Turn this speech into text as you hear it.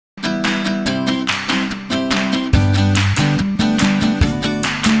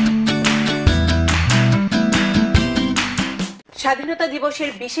স্বাধীনতা দিবসের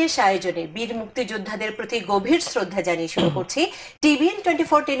বিশেষ আয়োজনে বীর মুক্তিযোদ্ধাদের প্রতি গভীর শ্রদ্ধা জানিয়ে শুরু করছি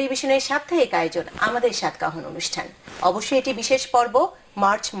TBN24 টেলিভিশনের সাপ্তাহিক আয়োজন আমাদের সাতকাহন অনুষ্ঠান। অবশ্যই এটি বিশেষ পর্ব,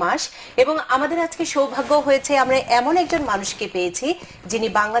 মার্চ মাস, এবং আমাদের আজকে সৌভাগ্য হয়েছে আমরা এমন একজন মানুষকে পেয়েছি যিনি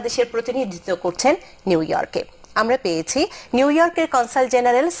বাংলাদেশের প্রতিনিধিত্ব করছেন নিউ ইয়র্কে। আমরা পেয়েছি নিউ ইয়র্কের কনসাল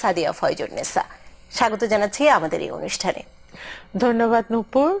জেনারেল সাদিয়া ফয়জুন্নেসা। স্বাগত জানাচ্ছি আমাদের এই অনুষ্ঠানে। ধন্যবাদ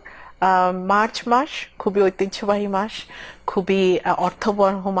নূপুর। মার্চ মাস খুবই ঐতিহ্যবাহী মাস, খুবই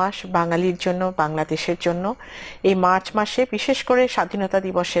অর্থবহ মাস বাঙালির জন্য, বাংলাদেশের জন্য। এই মার্চ মাসে বিশেষ করে স্বাধীনতা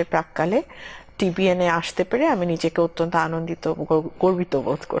দিবসের প্রাক্কালে TBN-এ আসতে পেরে আমি নিজেকে অত্যন্ত আনন্দিত, গর্বিত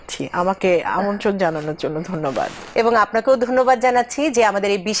বোধ করছি। আমাকে আমন্ত্রণ জানানোর জন্য ধন্যবাদ। এবং আপনাকেও ধন্যবাদ জানাচ্ছি যে আমাদের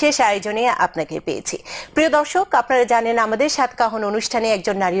এই বিশেষ আয়োজনে আপনাকে পেয়েছি। প্রিয় দর্শক, আপনারা জানেন আমাদের সাতকাহন অনুষ্ঠানে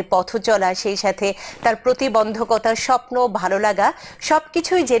একজন নারীর পথ চলা, সেই সাথে তার প্রতিবন্ধকতার স্বপ্ন, ভালো লাগা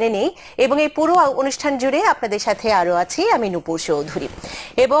সবকিছুই জেনে নেই। এবং এই পুরো অনুষ্ঠান জুড়ে আপনাদের সাথে আরো আছি আমি নূপুর চৌধুরী।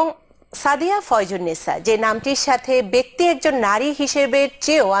 এবং সাদিয়া ফয়জুন্নেসা যে নামটির সাথে ব্যক্তি একজন নারী হিসেবে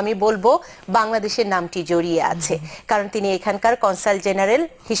চেয়েও আমি বলবো বাংলাদেশের নামটি জড়িয়ে আছে, কারণ তিনি এখানকার কনসাল জেনারেল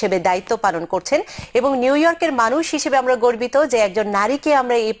হিসেবে দায়িত্ব পালন করছেন। এবং নিউ ইয়র্কের মানুষ হিসেবে আমরা গর্বিত যে একজন নারীকে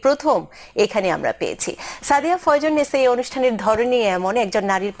আমরা এই প্রথম এখানে আমরা পেয়েছি। সাদিয়া ফয়জুন্নেসা এই অনুষ্ঠানের ধরনই এমন, একজন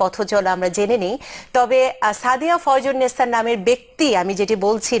নারীর পথ চলা আমরা জেনে নিই। তবে সাদিয়া ফয়জুন্নেসার নামের ব্যক্তি, আমি যেটি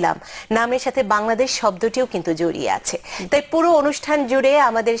বলছিলাম, নামের সাথে বাংলাদেশ শব্দটিও কিন্তু জড়িয়ে আছে। তাই পুরো অনুষ্ঠান জুড়ে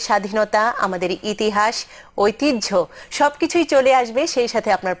আমাদের স্বাধীনতা, আমাদের ইতিহাস, ঐতিহ্য সবকিছুই চলে আসবে, সেই সাথে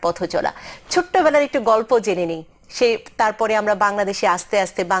আপনার পথ চলা। ছোট্টবেলার একটু গল্প জেনে নিই, তারপরে আমরা বাংলাদেশে আস্তে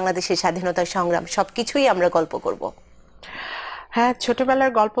আস্তে বাংলাদেশের স্বাধীনতা সংগ্রাম সবকিছুই আমরা গল্প করব। হ্যাঁ,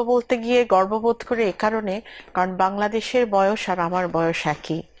 ছোটবেলার গল্প বলতে গিয়ে গর্ববোধ করে এ কারণে, কারণ বাংলাদেশের বয়স আর আমার বয়স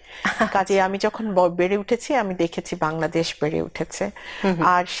একই। কাজে আমি যখন বেড়ে উঠেছি আমি দেখেছি বাংলাদেশ বেড়ে উঠেছে,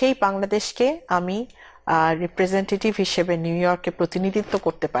 আর সেই বাংলাদেশকে আমি রিপ্রেজেন্টেটিভ হিসেবে নিউ ইয়র্কে প্রতিনিধিত্ব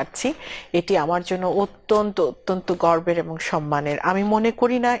করতে পারছি। এটি আমার জন্য অত্যন্ত অত্যন্ত গর্বের এবং সম্মানের। আমি মনে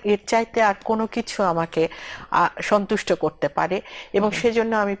করি না এর চাইতে আর কোনো কিছু আমাকে সন্তুষ্ট করতে পারে, এবং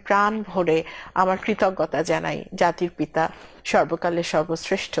সেজন্য আমি প্রাণ ভরে আমার কৃতজ্ঞতা জানাই জাতির পিতা, সর্বকালের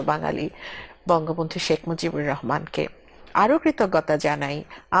সর্বশ্রেষ্ঠ বাঙালি বঙ্গবন্ধু শেখ মুজিবুর রহমানকে। আরও কৃতজ্ঞতা জানাই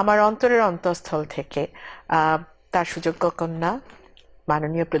আমার অন্তরের অন্তঃস্থল থেকে তার সুযোগ্য কন্যা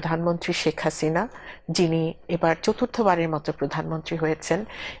মাননীয় প্রধানমন্ত্রী শেখ হাসিনা, যিনি এবার চতুর্থবারের মতো প্রধানমন্ত্রী হয়েছেন,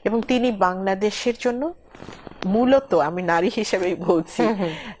 এবং তিনি বাংলাদেশের জন্য মূলত, আমি নারী হিসেবেই বলছি,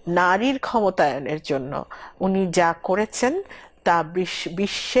 নারীর ক্ষমতায়নের জন্য উনি যা করেছেন তা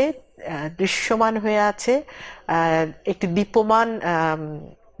বিশ্বে দৃশ্যমান হয়ে আছে। একটি দীপ্যমান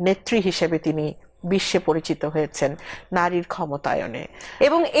নেত্রী হিসেবে তিনি বিশ্বে পরিচিত হয়েছেন নারীর ক্ষমতায়নে।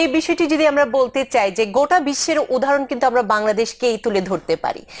 এবং এই বিষয়টি যদি আমরা বলতে চাই যে গোটা বিশ্বের উদাহরণ কিন্তু আমরা বাংলাদেশকেই তুলে ধরতে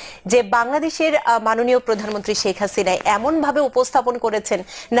পারি, যে বাংলাদেশের মাননীয় প্রধানমন্ত্রী শেখ হাসিনা এমন ভাবে উপস্থাপন করেছেন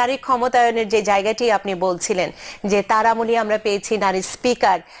নারী ক্ষমতায়নের যে জায়গাটি আপনি বলছিলেন, যে তার আমলে আমরা পেয়েছি নারী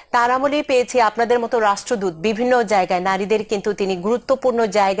স্পিকার, তার আমলে পেয়েছি আপনাদের মতো রাষ্ট্রদূত, বিভিন্ন জায়গায় নারীদের কিন্তু তিনি গুরুত্বপূর্ণ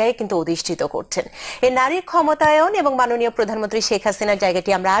জায়গায় কিন্তু অধিষ্ঠিত করছেন। এই নারীর ক্ষমতায়ন এবং মাননীয় প্রধানমন্ত্রী শেখ হাসিনার জায়গাটি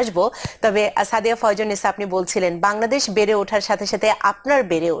আমরা আসবো। তবে সাদিয়া ফয়জুন্নেসা, আপনি বলছিলেন বাংলাদেশ বেড়ে ওঠার সাথে সাথে আপনার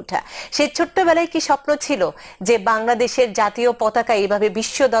বেড়ে ওঠা, সেই ছোট্টবেলায় কি স্বপ্ন ছিল যে বাংলাদেশের জাতীয় পতাকা এইভাবে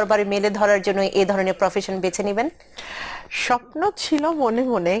বিশ্ব দরবারে মেলে ধরার জন্য এই ধরনের প্রফেশন বেছে নেবেন? স্বপ্ন ছিল মনে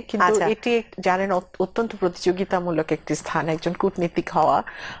মনে, কিন্তু এটি জানেন অত্যন্ত প্রতিযোগিতামূলক একটি স্থান, একজন কূটনীতিক হওয়া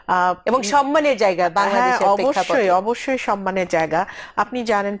এবং সম্মানের জায়গা বাংলাদেশের প্রেক্ষাপটে। অবশ্যই অবশ্যই সম্মানের জায়গা। আপনি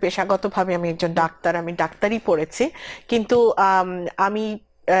জানেন পেশাগতভাবে আমি একজন ডাক্তার, আমি ডাক্তারি পড়েছি, কিন্তু আমি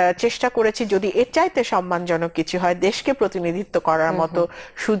চেষ্টা করেছি যদি এর চাইতে সম্মানজনক কিছু হয়, দেশকে প্রতিনিধিত্ব করার মতো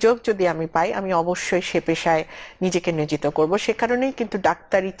সুযোগ যদি আমি পাই, আমি অবশ্যই সে পেশায় নিজেকে নিয়োজিত করব। সে কারণেই কিন্তু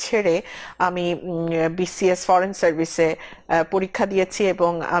ডাক্তারি ছেড়ে আমি BCS ফরেন সার্ভিসে পরীক্ষা দিয়েছি,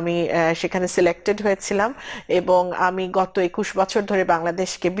 এবং আমি সেখানে সিলেক্টেড হয়েছিলাম। এবং আমি গত 21 বছর ধরে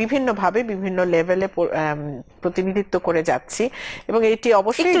বাংলাদেশকে বিভিন্নভাবে বিভিন্ন লেভেলে প্রতিনিধিত্ব করে যাচ্ছি, এবং এটি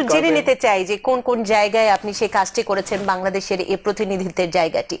অবশ্যই একটু জেনে নিতে চাই যে কোন কোন জায়গায় আপনি সেই কাজটি করেছেন, বাংলাদেশের এই প্রতিনিধিত্বের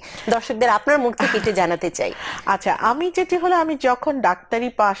জায়গাটি দর্শকদের আপনার মুখ থেকে একটু জানাতে চাই। আচ্ছা, আমি যখন ডাক্তারি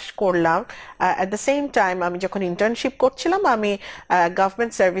পাশ করলাম, এট দ্য সেম টাইম আমি যখন ইন্টার্নশিপ করছিলাম, আমি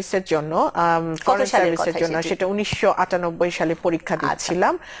গভর্নমেন্ট সার্ভিসের জন্য, ফরেন সার্ভিসের জন্য, সেটা 1998 সালে পরীক্ষা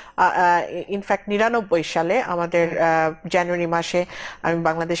দিচ্ছিলাম। ইনফ্যাক্ট 99 সালে আমাদের জানুয়ারি মাসে আমি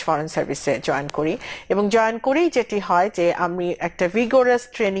বাংলাদেশ ফরেন সার্ভিসে জয়েন করি, এবং জয়েন করেই যেটি হয় যে আমি একটা ভিগোরাস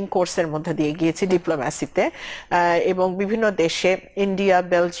ট্রেনিং কোর্সের মধ্যে দিয়ে গিয়েছি ডিপ্লোম্যাসিতে, এবং বিভিন্ন দেশে, ইন্ডিয়া,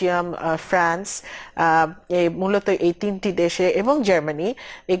 বেলজিয়াম, ফ্রান্স, মূলত এই 3টি দেশে, এবং জার্মানি,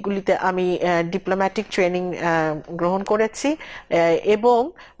 এগুলিতে আমি ডিপ্লোম্যাটিক ট্রেনিং গ্রহণ করেছি। এবং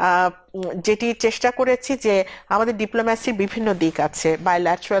যেটি চেষ্টা করেছি যে আমাদের ডিপ্লোম্যাসির বিভিন্ন দিক আছে,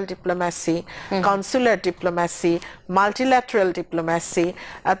 bilateral diplomacy, consular diplomacy, multilateral diplomacy,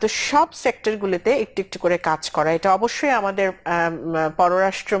 তো সব সেক্টরগুলিতে একটু একটু করে কাজ করা। এটা অবশ্যই আমাদের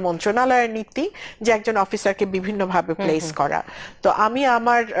পররাষ্ট্র মন্ত্রণালয়ের নীতি যে একজন অফিসারকে বিভিন্নভাবে প্লেস করা। তো আমি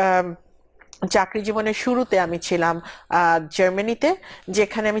আমার চাকরি জীবনের শুরুতে আমি ছিলাম জার্মানিতে,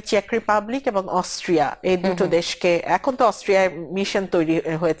 যেখানে আমি চেক রিপাবলিক এবং অস্ট্রিয়া এই দুটো দেশকে, এখন তো অস্ট্রিয়ায় মিশন তৈরি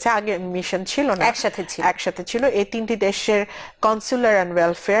হয়েছে, আগে মিশন ছিল না, একসাথে ছিল, এই তিনটি দেশের কনসুলার অ্যান্ড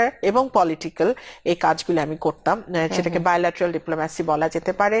ওয়েলফেয়ার এবং পলিটিক্যাল এই কাজগুলো আমি করতাম, সেটাকে বায়োল্যাটারাল ডিপ্লোম্যাসি বলা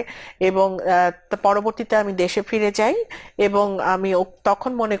যেতে পারে। এবং পরবর্তীতে আমি দেশে ফিরে যাই এবং আমি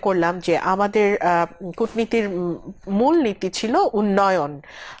তখন মনে করলাম যে আমাদের কূটনীতির মূল নীতি ছিল উন্নয়ন,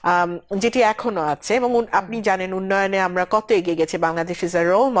 যেটি এখনো আছে। এবং আপনি জানেন উন্নয়নে আমরা কত এগিয়ে গেছি, Bangladesh is a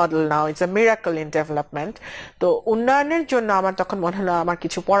role model now, it's a miracle in development. তো উন্নয়নের জন্য আমার তখন মনে হলো আমার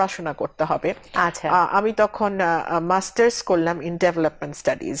কিছু পড়াশোনা করতে হবে। আচ্ছা, আমি তখন মাস্টার্স করলাম ইন ডেভেলপমেন্ট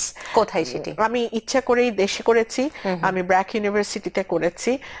স্টাডিজ। কোথায় সেটি? আমি ইচ্ছা করেই দেশে করেছি, আমি ব্র্যাক ইউনিভার্সিটিতে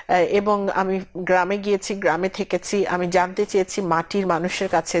করেছি, এবং আমি গ্রামে গিয়েছি, গ্রামে থেকেছি। আমি জানতে চেয়েছি মাটির মানুষের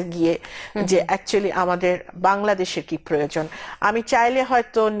কাছে গিয়ে যে অ্যাকচুয়ালি আমাদের বাংলাদেশের কি প্রয়োজন। আমি চাইলে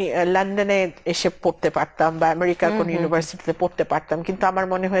হয়তো লন্ডনে এসে পড়তে পারতাম বা আমেরিকার কোন ইউনিভার্সিটিতে পড়তে পারতাম, কিন্তু আমার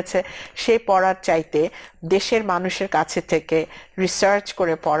মনে হয়েছে সেই পড়ার চাইতে দেশের মানুষের কাছে থেকে রিসার্চ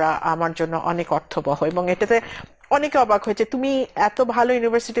করে পড়া আমার জন্য অনেক অর্থবহ। এবং এটাতে অনেকে অবাক হয়েছে, তুমি এত ভালো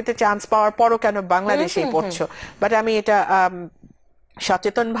ইউনিভার্সিটিতে চান্স পাওয়ার পরও কেন বাংলাদেশেই পড়ছো? বাট আমি এটা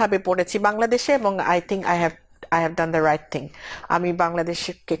সচেতন ভাবে পড়েছি বাংলাদেশে, এবং I think I have done the right thing. আমি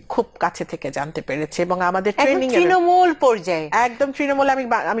বাংলাদেশকে খুব কাছে থেকে জানতে পেরেছি এবং আমাদের ট্রেনিং তৃণমূল পর্যায়ে, একদম তৃণমূল।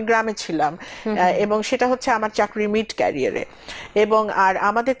 আমি গ্রামে ছিলাম এবং সেটা হচ্ছে আমার চাকরি মিড ক্যারিয়ারে। এবং আর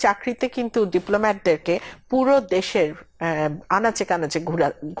আমাদের চাকরিতে কিন্তু ডিপ্লোম্যাটদেরকে পুরো দেশের আনাচে কানাচে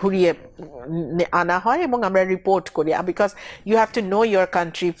ঘুরিয়ে আনা হয় এবং আমরা রিপোর্ট করি, because you have to know your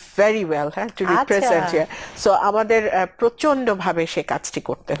country very well, হ্যাঁ, টু রিপ্রেজেন্ট হিয়ার। সো আমাদের প্রচন্ড ভাবে সে কাজটি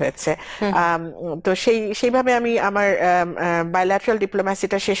করতে হয়েছে। তো সেইভাবে আমি আমার বায়োল্যাটারাল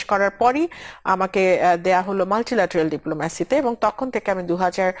ডিপ্লোম্যাসিটা শেষ করার পরই আমাকে দেয়া হলো মাল্টিল্যাটারাল ডিপ্লোম্যাসিতে, এবং তখন থেকে আমি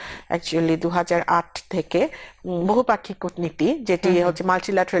 2008 থেকে বহুপাক্ষিক কূটনীতি, যেটি হচ্ছে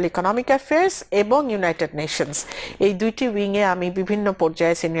মাল্টিল্যাটারাল ইকোনমিক অ্যাফেয়ার্স এবং ইউনাইটেড নেশনস, এই দুইটি উইং এ আমি বিভিন্ন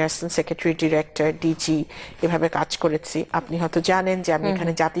পর্যায়ে senior assistant secretary, director, DG এভাবে কাজ করেছি। আপনি হয়তো জানেন যে আমি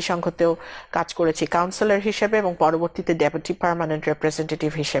এখানে জাতিসংঘতেও কাজ করেছি কাউন্সিলর হিসেবে, এবং পরবর্তীতে ডেপুটি পার্মানেন্ট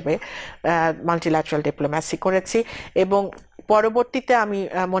রিপ্রেজেন্টেটিভ হিসেবে মাল্টিল্যাটারাল ডিপ্লোম্যাসি করেছি। এবং পরবর্তীতে আমি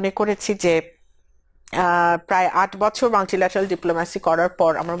মনে করেছি যে প্রায় 8 বছর মাল্টিল্যাটারাল ডিপ্লোম্যাসি করার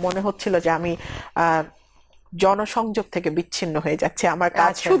পর আমার মনে হচ্ছিল যে আমি জনসংযোগ থেকে বিচ্ছিন্ন হয়ে যাচ্ছে, আমার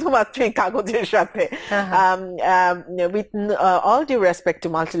কাজ শুধুমাত্র এই কাগজের সাথে। With all due respect to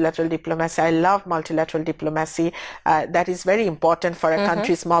multilateral diplomacy, I love multilateral diplomacy. That is very important for a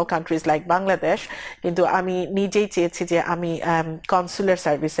country, small countries like Bangladesh. কিন্তু আমি নিজেই চেয়েছি যে আমি কনসুলার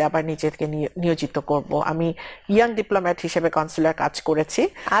সার্ভিসে আবার নিজেকে নিয়োজিত করব। আমি ইয়াং ডিপ্লোম্যাট হিসেবে কনসুলার কাজ করেছি,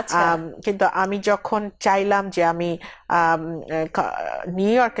 কিন্তু আমি যখন চাইলাম যে আমি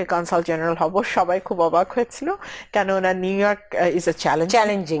নিউ ইয়র্কের কনসাল জেনারেল হব, সবাই খুব অবাক হয়েছিল, কেননা new York is a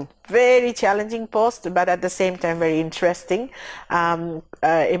challenging, very challenging post, but at the same time very interesting,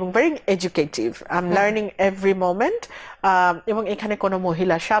 এবং very educative. I'm learning every moment. এবং এখানে কোনো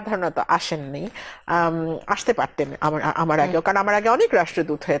মহিলা সাধারণত আসেননি, আসতে পারতেন আমার আগেও, কারণ আমার আগে অনেক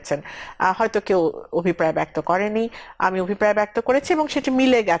রাষ্ট্রদূত হয়েছেন, হয়তো কেউ অভিপ্রায় ব্যক্ত করেনি, আমি অভিপ্রায় ব্যক্ত করেছি এবং সেটি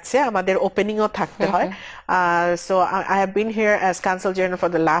মিলে গেছে, আমাদের ওপেনিংও থাকতে হয়। So I have been here as Consul General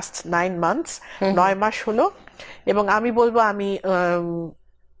for the last 9 months, 9 মাস হলো, এবং আমি বলবো আমি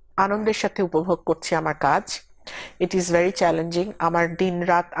আনন্দের সাথে উপভোগ করছি আমার কাজ। It is very challenging. আমার দিন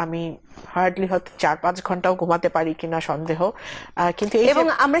রাত আমি হার্ডলি হয়তো 4-5 ঘন্টাও ঘুমাতে পারি কিনা সন্দেহ, কিন্তু এবং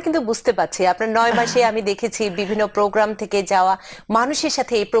আমরা কিন্তু বুঝতে পারছি আপনার 9 মাসে আমি দেখেছি বিভিন্ন প্রোগ্রাম থেকে যাওয়া মানুষের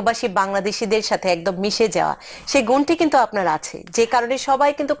সাথে, এই প্রবাসী বাংলাদেশিদের সাথে একদম মিশে যাওয়া, সেই গুণটি কিন্তু আপনার আছে, যে কারণে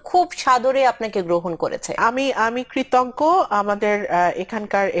সবাই কিন্তু খুব সাদরে আপনাকে গ্রহণ করেছে। আমি কৃতজ্ঞ আমাদের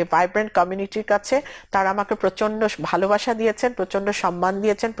এখানকার এই ভাইব্রেন্ট কমিউনিটির কাছে। তারা আমাকে প্রচন্ড ভালোবাসা দিয়েছেন, প্রচন্ড সম্মান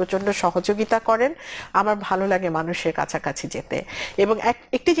দিয়েছেন, প্রচন্ড সহযোগিতা করেন। আমার ভালো লাগে মানুষের কাছাকাছি যেতে। এবং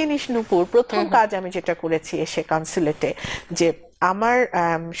একটি জিনিস নূপুর, প্রথম কাজ আমি যেটা করেছি এসে কনসুলেটে, যে আমার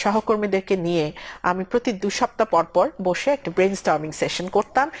সহকর্মীদেরকে নিয়ে আমি প্রতি 2 সপ্তাহ পর পর বসে একটা ব্রেইনস্টর্মিং সেশন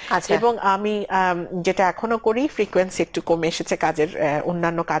করতাম। এবং আমি যেটা এখনো করি, ফ্রিকোয়েন্সি একটু কমে এসেছে কাজের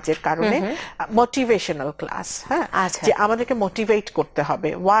অন্যান্য কাজের কারণে, মোটিভেশনাল ক্লাস, হ্যাঁ, যে আমাদেরকে মোটিভেট করতে হবে,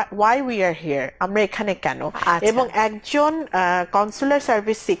 ওয়াই উই আর হিয়ার, আমরা এখানে কেন। এবং একজন কনসুলার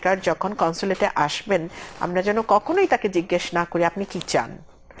সার্ভিস সিকার যখন কনসুলেটে আসবেন, আমরা যেন কখনোই তাকে জিজ্ঞেস না করি আপনি কি চান,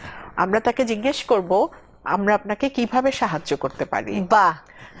 আমরা তাকে জিজ্ঞেস করব আমরা আপনাকে কিভাবে সাহায্য করতে পারি। বাহ,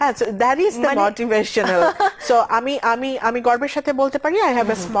 হ্যাঁ, so that is the motivational. So আমি গর্বের সাথে বলতে পারি I have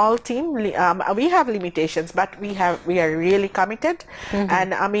a small team. We have limitations but we are really committed and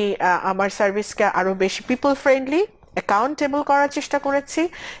আমি আমার সার্ভিসকে আরো বেশি people friendly, accountable করার চেষ্টা করেছি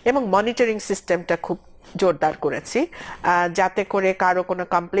এবং মনিটরিং সিস্টেমটা খুব জোরদার করেছি যাতে করে কারো কোনো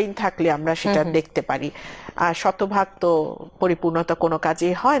কমপ্লেইন থাকলে আমরা সেটা দেখতে পারি। শতভাগ তো পরিপূর্ণতা কোনো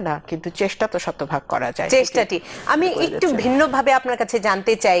কাজেই হয় না, কিন্তু চেষ্টা তো শতভাগ করা যায়। চেষ্টাটি আমি একটু ভিন্নভাবে আপনার কাছে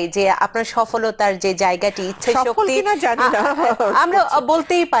জানতে চাই যে আপনার সফলতার যে জায়গাটি, ইচ্ছা শক্তি আমরা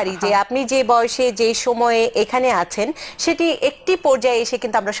বলতেই পারি যে আপনি যে বয়সে যে সময়ে এখানে আছেন সেটি একটি পর্যায়ে এসে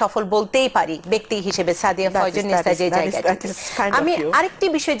কিন্তু আমরা সফল বলতেই পারি ব্যক্তি হিসেবে সাদিয়া ফয়জুন্নেসা যে জায়গাটি। আমি আরেকটি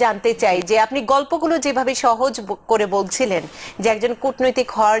বিষয় জানতে চাই যে আপনি গল্পগুলো যেভাবে সহজ করে বলছিলেন যে একজন কূটনৈতিক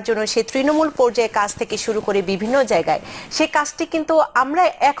হওয়ার জন্য সে তৃণমূল পর্যায়ে কাজ থেকে শুরু করে বিভিন্ন জায়গায়, সে কাজটি কিন্তু আমরা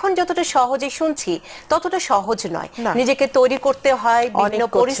এখন যতটা সহজে শুনছি ততটা সহজ নয়, নিজেকে তৈরি করতে হয়, বিভিন্ন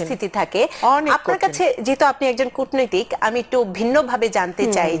পরিস্থিতি থাকে। আপনার কাছে যেহেতু আপনি একজন কূটনৈতিক, আমি একটু ভিন্নভাবে জানতে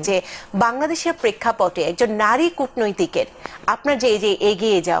চাই যে বাংলাদেশের প্রেক্ষাপটে একজন নারী কূটনৈতিকের আপনার যে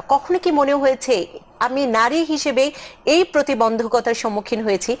এগিয়ে যাওয়া, কখনো কি মনে হয়েছে আমি নারী হিসেবে এই প্রতিবন্ধকতার সম্মুখীন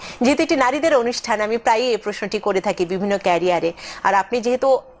হয়েছি? যেহেতু এটি নারীদের অনুষ্ঠান, আমি প্রায়ই এই প্রশ্নটি করে থাকি বিভিন্ন ক্যারিয়ারে, আর আপনি যেহেতু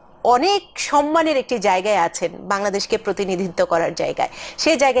অনেক সম্মানের একটি জায়গায় আছেন, বাংলাদেশকে প্রতিনিধিত্ব করার জায়গায়,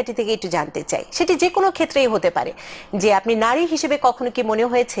 সেই জায়গাটি থেকে একটু জানতে চাই। সেটি যে কোনো ক্ষেত্রেই হতে পারে যে আপনি নারী হিসেবে কখনো কি মনে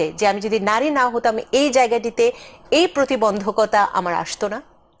হয়েছে যে আমি যদি নারী না হতাম এই জায়গাটিতে এই প্রতিবন্ধকতা আমার আসতো না?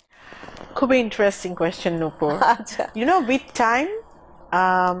 খুবই ইন্টারেস্টিং কোয়েশ্চেন নূপুর। আচ্ছা, you know with time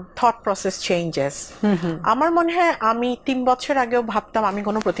thought process changes. আমার মনে হয় আমি 3 বছর আগেও ভাবতাম আমি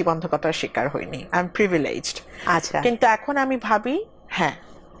কোনো প্রতিবন্ধকতার শিকার হইনি, আই এম প্রিভিলেজড। আচ্ছা, কিন্তু এখন আমি ভাবি হ্যাঁ,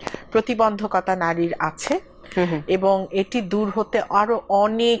 প্রতিবন্ধকতা নারীর আছে এবং এটি দূর হতে আরো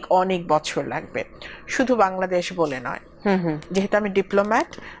অনেক অনেক বছর লাগবে, শুধু বাংলাদেশ বলে নয়। যেহেতু আমি ডিপ্লোম্যাট,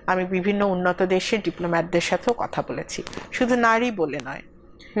 আমি বিভিন্ন উন্নত দেশের ডিপ্লোম্যাটদের সাথেও কথা বলেছি, শুধু নারী বলে নয়,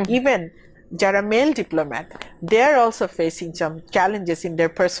 ইভেন যারা mail diplomat, they are also facing some challenges in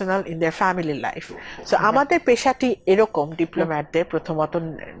their personal, in their family life. So আমাদের পেশাটি এরকম, ডিপ্লোম্যাটদের প্রথমত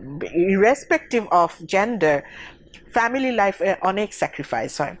ইররেসপেক্টিভ অফ জেন্ডার ফ্যামিলি লাইফে অনেক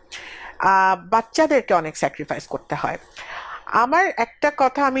স্যাক্রিফাইস হয়, বাচ্চাদেরকে অনেক স্যাক্রিফাইস করতে হয়। আমার একটা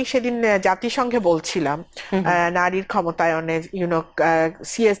কথা আমি সেদিন জাতিসংঘে বলছিলাম, নারীর ক্ষমতায়নে, YONO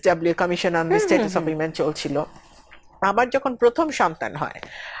CSW commission on the status of women চলছিল। আমার যখন প্রথম সন্তান হয়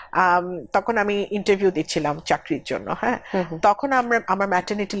তখন আমি ইন্টারভিউ দিচ্ছিলাম চাকরির জন্য। হ্যাঁ, তখন আমার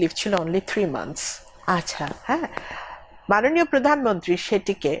ম্যাটারনিটি লিভ ছিল অনলি 3 months। আচ্ছা, হ্যাঁ, মাননীয় প্রধানমন্ত্রী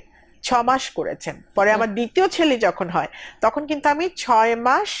সেটিকে 6 মাস করেছেন। পরে আমার দ্বিতীয় ছেলে যখন হয় তখন কিন্তু আমি 6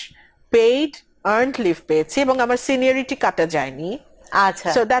 মাস পেইড আর্নড লিভ পেয়েছি এবং আমার সিনিয়রিটি কাটা যায়নি। আচ্ছা,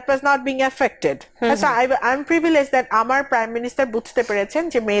 so that was not being affected. So I'm privileged that আমার প্রাইম মিনিস্টার বুঝতে পেরেছেন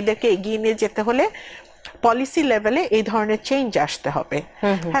যে মেয়েদেরকে এগিয়ে নিয়ে যেতে হলে পলিসি লেভেলে এই ধরনের চেঞ্জ আসতে হবে।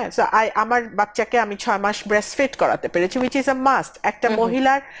 হ্যাঁ, সো আমার বাচ্চাকে আমি 6 মাস ব্রেস্ট ফিড করাতে পেরেছি, which is a must. একটা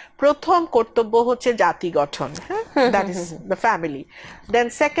মহিলার প্রথম কর্তব্য হচ্ছে জাতি গঠন, that is the family. Then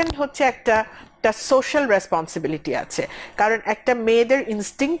second হচ্ছে একটা সোশ্যাল রেসপন্সিবিলিটি আছে, কারণ একটা মেয়েদের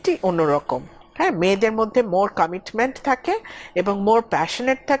ইনস্টিংক্টই অন্যরকম। হ্যাঁ, মেয়েদের মধ্যে মোর কমিটমেন্ট থাকে এবং মোর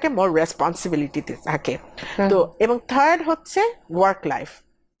প্যাশনেট থাকে, মোর রেসপন্সিবিলিটি থাকে। তো এবং থার্ড হচ্ছে work life.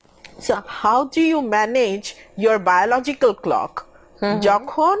 So how do you manage your biological clock?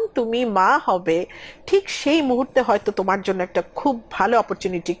 যখন তুমি মা হবে ঠিক সেই মুহূর্তে হয়তো তোমার জন্য একটা খুব ভালো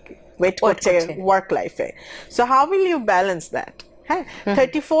অপরচুনিটি ওয়েট করছে ওয়ার্ক লাইফে। So how will you balance that?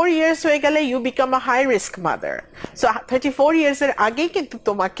 34 years হয়ে গেলে you become a high risk mother. So 34 years এর আগেই কিন্তু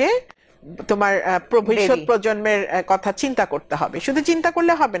তোমাকে তোমার ভবিষ্যৎ প্রজন্মের কথা চিন্তা করতে হবে। শুধু চিন্তা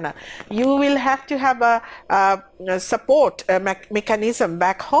করলে হবে না, you will have to have a support mechanism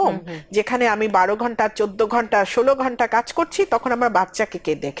back home, যেখানে আমি 12 ঘন্টা 14 ঘন্টা 16 ঘন্টা কাজ করছি, তখন আমার বাচ্চাকে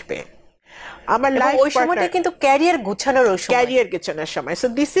কে দেখবে? আমার লাইফ ওই সময়টা কিন্তু ক্যারিয়ার গোছানোর সময়। সো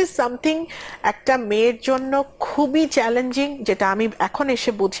দিস ইজ সামথিং একটা মেয়ের জন্য খুবই চ্যালেঞ্জিং, যেটা আমি এখন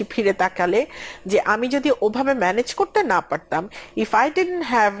এসে বুঝি ফিরে তাকালে, যে আমি যদি ওভাবে ম্যানেজ করতে না পারতাম, if I didn't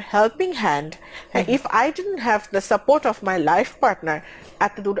have helping hand, if I didn't have the support of my life partner,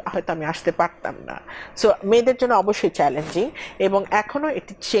 এত দূর হয়তো আমি আসতে পারতাম না। সো মেয়েদের জন্য অবশ্যই চ্যালেঞ্জিং এবং এখনো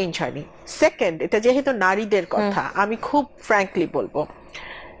এটি চেঞ্জ হয়নি। সেকেন্ড, এটা যেহেতু নারীদের কথা, আমি খুব ফ্র্যাঙ্কলি বলবো,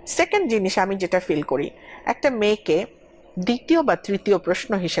 সেকেন্ড জিনিস আমি যেটা ফিল করি, একটা মেয়েকে দ্বিতীয় বা তৃতীয়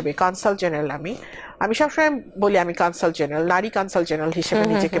প্রশ্ন হিসেবে কনসাল জেনারেল, আমি সবসময় বলি আমি কনসাল জেনারেল, নারী কনসাল জেনারেল হিসেবে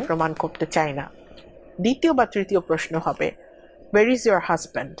নিজেকে প্রমাণ করতে চাই না। দ্বিতীয় বা তৃতীয় প্রশ্ন হবে, ওয়্যার ইজ ইউর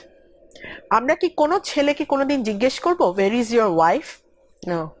হাজব্যান্ড? আমরা কি কোনো ছেলেকে কোনোদিন জিজ্ঞেস করবো where is your wife?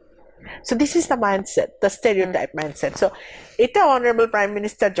 No. So this is the mindset, the stereotype mindset. So এটা honorable prime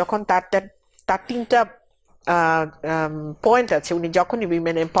minister যখন তার তিনটা পয়েন্ট আছে, উনি যখনই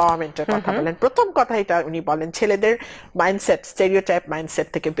উইমেন এম্পাওয়ারমেন্টের কথা বলেন প্রথম কথা এটা উনি বলেন ছেলেদের মাইন্ডসেট স্টেরিওটাইপ মাইন্ডসেট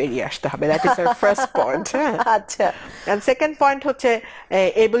থেকে বেরিয়ে আসতে হবে, that is our first point. আচ্ছা, এন্ড সেকেন্ড পয়েন্ট হচ্ছে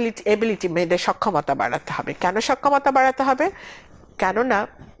এবিলিটি, মেয়েদের সক্ষমতা বাড়াতে হবে। কেন সক্ষমতা বাড়াতে হবে? কেননা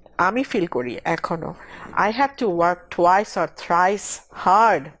আমি ফিল করি এখনো I have to work twice or thrice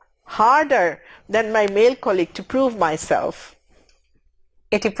harder than my male colleague to prove myself.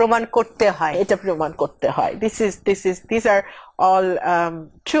 এটি প্রমাণ করতে হয়, এটা প্রমাণ করতে হয়। These are all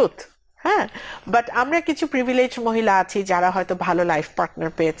truth. হ্যাঁ, বাট আমরা কিছু প্রিভিলেজ মহিলা আছি যারা হয়তো ভালো লাইফ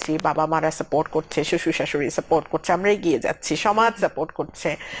পার্টনার পেয়েছি, বাবা মারা সাপোর্ট করছে, শ্বশুর শাশুড়ি সাপোর্ট করছে, আমরা এগিয়ে যাচ্ছি, সমাজ সাপোর্ট করছে,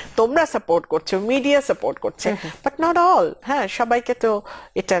 তোমরা সাপোর্ট করছো, মিডিয়া সাপোর্ট করছে, বাট নট অল। হ্যাঁ, সবাইকে তো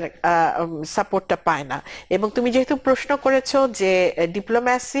এটার সাপোর্টটা পায় না। এবং তুমি যেহেতু প্রশ্ন করেছো যে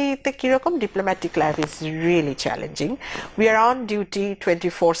ডিপ্লোম্যাসিতে কিরকম, diplomatic life is really challenging. We are on duty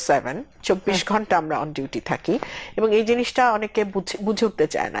 24/7, 24 ঘন্টা আমরা অন ডিউটি থাকি, এবং এই জিনিসটা অনেকে বুঝে উঠতে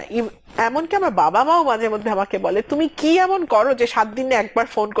চায় না। এমনকি আমার বাবা মাও মাঝে মধ্যে আমাকে বলে তুমি কি এমন করো যে 7 দিনে একবার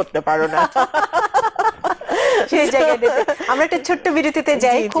ফোন করতে পারো না। সেই জায়গাটাতে আমরা একটা ছোট্ট বিরতিতে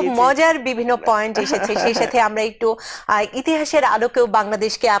যাই, খুব মজার বিভিন্ন পয়েন্ট এসেছে, সেই সাথে আমরা একটু ইতিহাসের আলোকেও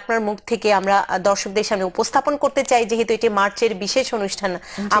বাংলাদেশকে আপনার মুখ থেকে আমরা দর্শকদের সামনে উপস্থাপন করতে চাই, যেহেতু এটি মার্চের বিশেষ অনুষ্ঠান,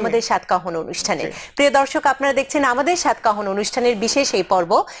 আমাদের সাতকাহন অনুষ্ঠানে। প্রিয় দর্শক, আপনারা দেখছেন আমাদের সাতকাহন অনুষ্ঠানের বিশেষ এই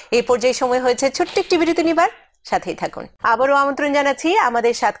পর্ব। এই পর্যায়ে সময় হয়েছে ছোট্ট একটি বিরতি নিবার, সাথেই থাকুন। আবারও আমন্ত্রণ জানাচ্ছি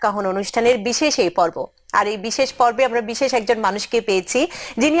আমাদের সাতকাহন অনুষ্ঠানের বিশেষ এই পর্ব। আর এই বিশেষ পর্বে আমরা বিশেষ একজন মানুষকে পেয়েছি,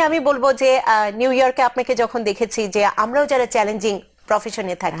 যিনি আমি বলবো যে নিউ ইয়র্কে আপনাকে যখন দেখেছি যে আমরাও যারা চ্যালেঞ্জিং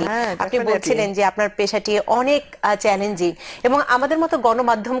প্রফেশনে থাকি, আপনি বলছিলেন যে আপনার পেশাটি অনেক চ্যালেঞ্জিং, এবং আমাদের মতো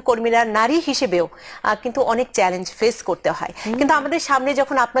গণমাধ্যম কর্মীরা নারী হিসেবেও কিন্তু অনেক চ্যালেঞ্জ ফেস করতে হয়। কিন্তু আমাদের সামনে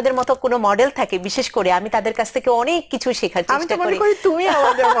যখন আপনাদের মতো কোনো মডেল থাকে, বিশেষ করে আমি তাদের কাছ থেকে অনেক কিছু শেখার চেষ্টা করি। তুমি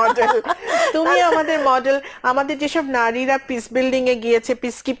আমাদের মডেল, তুমি আমাদের মডেল। আমাদের যেসব নারীরা পিস বিল্ডিং এ গিয়েছে,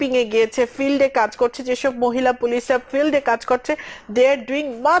 পিস কিপিং এ গিয়েছে, ফিল্ডে কাজ করছে, যেসব মহিলা পুলিশরা ফিল্ডে কাজ করছে, দে are doing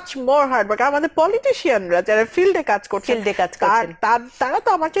much more hard work. আমাদের পলিটিশিয়ানরা যারা ফিল্ডে কাজ করছে, তারা তো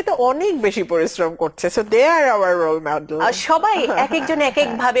আমার চেয়ে অনেক বেশি পরিশ্রম করছে। So they R hour role model. সবাই এক একজন এক এক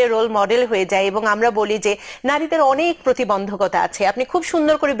ভাবে রোল মডেল হয়ে যায়, এবং আমরা বলি যে নারীদের অনেক প্রতিবন্ধকতা আছে। আপনি খুব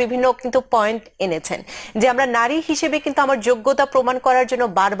সুন্দর করে বিভিন্ন কিন্তু পয়েন্ট এনেছেন যে আমরা নারী হিসেবে কিন্তু আমার যোগ্যতা প্রমাণ করার জন্য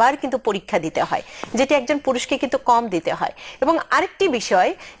বারবার কিন্তু পরীক্ষা দিতে হয়, যেটি একজন পুরুষকে কিন্তু কম দিতে হয়। এবং আরেকটি বিষয়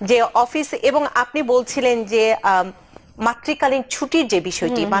যে অফিস, এবং আপনি বলছিলেন যে মাতৃকালীন ছুটির যে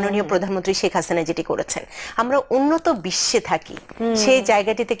বিষয়টি মাননীয় প্রধানমন্ত্রী শেখ হাসিনা যেটি করেছেন, আমরা উন্নত বিশ্বে থাকি, সেই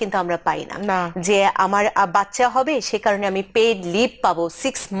জায়গাটিতে কিন্তু আমরা পাই না যে আমার বাচ্চা হবে সে কারণে আমি পেইড লিভ পাবো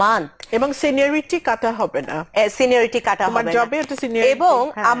 6 মান্থ, এবং সিনিয়রিটি কাটা হবে না, সিনিয়রিটি কাটা হবে না, এবং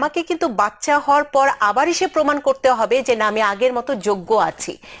আমাকে কিন্তু বাচ্চা হওয়ার পর আবার এসে প্রমাণ করতে হবে যে না, আমি আগের মতো যোগ্য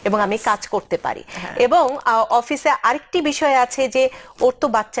আছি এবং আমি কাজ করতে পারি। এবং অফিসে আরেকটি বিষয় আছে যে ওর তো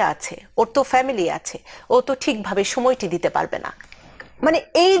বাচ্চা আছে, ওর তো ফ্যামিলি আছে, ও তো ঠিকভাবে সময়টি দিতে পারবে না। মানে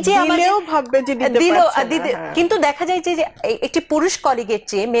এই যে কিন্তু দেখা যায় যে একটি পুরুষ কলিগের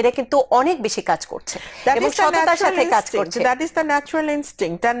চেয়ে মেয়েরা কিন্তু অনেক বেশি কাজ করছে এবং সততার সাথে কাজ করছে। That is the natural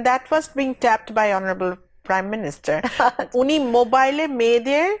instinct, and that was being tapped by Honorable Prime Minister. উনি মোবাইলে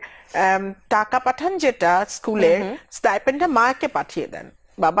মেয়েদের টাকা পাঠান, যেটা স্কুলের স্টাইপেন্ডটা মাকে পাঠিয়ে দেন,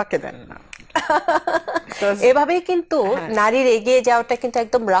 বাবাকে দেন না। এভাবেই কিন্তু নারীর এগিয়ে যাওয়াটা কিন্তু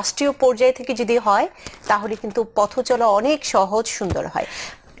একদম রাষ্ট্রীয় পর্যায়ে থেকে যদি হয়, তাহলে কিন্তু পথ চলা অনেক সহজ সুন্দর হয়।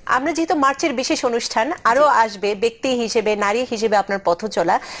 আমরা যেহেতু মার্চের বিশেষ অনুষ্ঠান, আরো আসবে ব্যক্তি হিসেবে, নারী হিসেবে আপনার পথ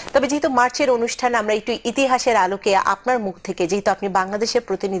চলা, তবে যেহেতু মার্চের অনুষ্ঠান, আমরা একটু ইতিহাসের আলোকে আপনার মুখ থেকে, যেহেতু আপনি বাংলাদেশের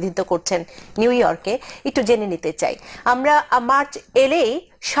প্রতিনিধিত্ব করছেন নিউ ইয়র্কে, একটু জেনে নিতে চাই। আমরা মার্চ এলেই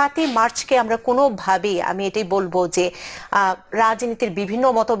 7ই মার্চকে আমরা কোনোভাবেই, আমি এটাই বলবো যে রাজনীতির বিভিন্ন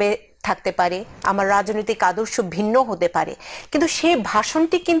মতভেদ থাকতে পারে, আমার রাজনৈতিক আদর্শ ভিন্ন হতে পারে, কিন্তু সেই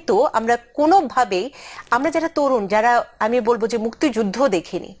ভাষণটি কিন্তু আমরা কোনোভাবেই, আমরা যারা তরুণ, যারা আমি বলবো যে মুক্তিযুদ্ধ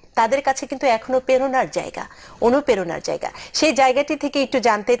দেখিনি, তাদের কাছে কিন্তু এখনো প্রেরণার জায়গা, অনুপ্রেরণার জায়গা। সেই জায়গাটি থেকে একটু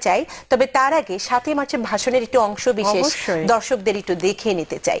জানতে চাই। তবে তার আগে 7ই মার্চের ভাষণের একটু অংশ বিশেষ দর্শকদের একটু দেখিয়ে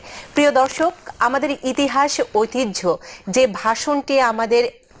নিতে চাই। প্রিয় দর্শক, আমাদের ইতিহাস ঐতিহ্য যে ভাষণটি আমাদের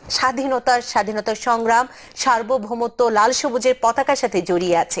স্বাধীনতার সংগ্রাম, সার্বভৌমত্ব, লাল সবুজের পতাকার সাথে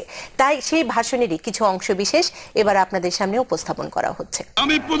জড়িয়ে আছে, তাই সেই ভাষণেরই কিছু অংশ বিশেষ এবার আপনাদের সামনে উপস্থাপন করা হচ্ছে।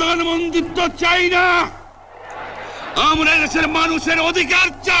 আমি প্রধানমন্ত্রিত্ব চাই না, আমরা দেশের মানুষের অধিকার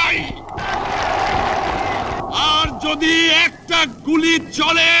চাই। আর যদি একটা গুলি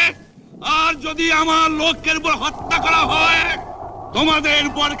চলে, আর যদি আমার লোকের উপর হত্যা করা হয়, তোমাদের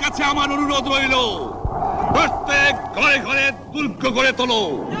উপর কাছে আমার অনুরোধ রইল, প্রত্যেক ঘরে ঘরে দুর্গ গড়ে তোলো,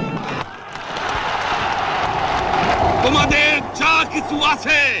 তোমাদের যা কিছু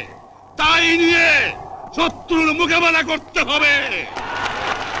আছে তাই নিয়ে শত্রুর মোকাবেলা করতে হবে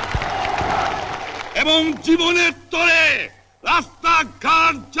এবং জীবনের তরে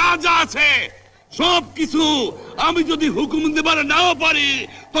রাস্তাঘাট যা যা আছে সবকিছু আমি যদি হুকুম দেবার নাও পারি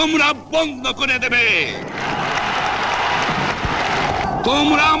তোমরা বন্ধ করে দেবে।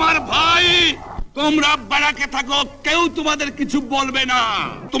 তোমরা আমার ভাই, তোমরা বাড়াকে থাকো, কেউ তোমাদের কিছু বলবে না।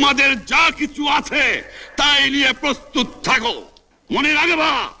 তোমাদের যা কিছু আছে তাই নিয়ে প্রস্তুত থাকো। মনে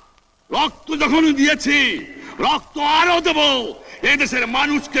রাখবা, রক্ত যখন দিয়েছি রক্ত আরো দেব, এদেশের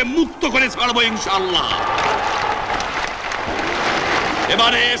মানুষকে মুক্ত করে ছাড়বো ইনশাআল্লাহ।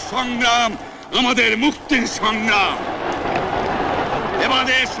 এবারে সংগ্রাম আমাদের মুক্তির সংগ্রাম,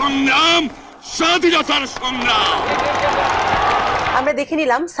 এবারে সংগ্রাম স্বাধীনতার সংগ্রাম। আমরা দেখে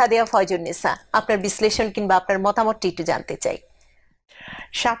নিলাম সাদিয়া ফয়জুন্নেসা, আপনার বিশ্লেষণ কিংবা আপনার মতামতটি একটু জানতে চাই।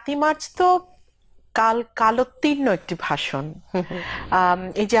 7ই মার্চ তো কালোত্তীর্ণ একটি ভাষণ।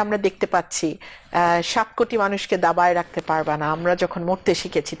 এই যে আমরা দেখতে পাচ্ছি 7 কোটি মানুষকে দাবায় রাখতে পারবে না, আমরা যখন মরতে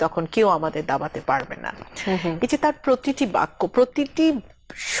শিখেছি তখন কেউ আমাদের দাবাতে পারবে না। এই যে তার প্রতিটি বাক্য, প্রতিটি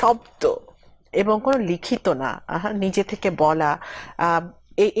শব্দ এবং কোনো লিখিত না, নিজে থেকে বলা,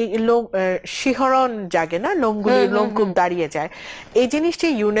 শিহরণ জাগে না, লোমকূপ দাঁড়িয়ে যায়। এই জিনিসটি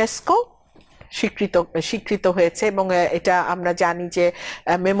ইউনেস্কো স্বীকৃত হয়েছে এবং এটা আমরা জানি যে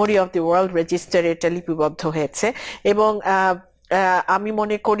memory of the world register এটা লিপিবদ্ধ হয়েছে। এবং আমি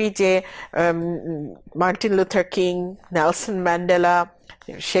মনে করি যে Martin Luther king, Nelson Mandela,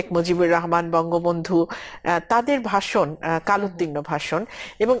 Sheikh Mujibur Rahman, Bangabandhu, তাদের ভাষণ কালোত্তীর্ণ ভাষণ,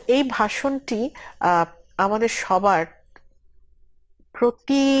 এবং এই ভাষণটি আমাদের সবার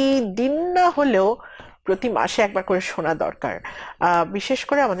প্রতিদিন না হলেও প্রতি মাসে একবার করে শোনা দরকার, বিশেষ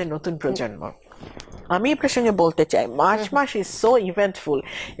করে আমাদের নতুন প্রজন্ম। আমি এই প্রসঙ্গে বলতে চাই, March much is so eventful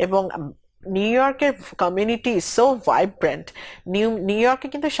এবং নিউ ইয়র্কের community is so vibrant. New ইয়র্কে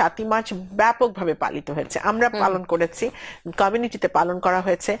কিন্তু 7ই মার্চ ব্যাপকভাবে পালিত হয়েছে, আমরা পালন করেছি, কমিউনিটিতে পালন করা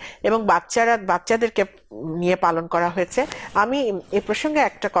হয়েছে এবং বাচ্চাদেরকে নিয়ে পালন করা হয়েছে। আমি এই প্রসঙ্গে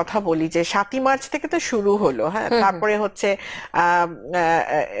একটা কথা বলি যে 7ই মার্চ থেকে তো শুরু হলো, হ্যাঁ, তারপরে হচ্ছে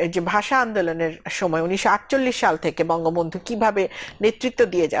যে ভাষা আন্দোলনের সময় 1948 সাল থেকে বঙ্গবন্ধু কিভাবে নেতৃত্ব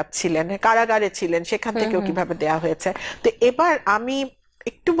দিয়ে যাচ্ছিলেন, কারাগারে ছিলেন, সেখান থেকেও কিভাবে দেয়া হয়েছে। তো এবার আমি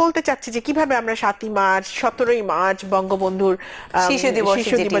একটু বলতে চাচ্ছি যে কিভাবে আমরা 7ই মার্চ, 17ই মার্চ বঙ্গবন্ধুর শিশু দিবস,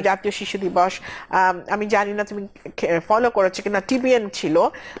 জাতীয় শিশু দিবস, আমি জানি না তুমি ফলো করেছো কিনা, টিবিএন ছিল,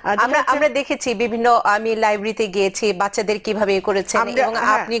 আমরা দেখেছি বিভিন্ন, আমি লাইব্রেরিতে গিয়েছি, বাচ্চাদের কিভাবে করেছেন এবং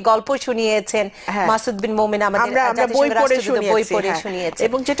আপনি গল্প শুনিয়েছেন, মাসুদ বিন মোমেন আমাদের বই পড়ে শুনিয়েছেন।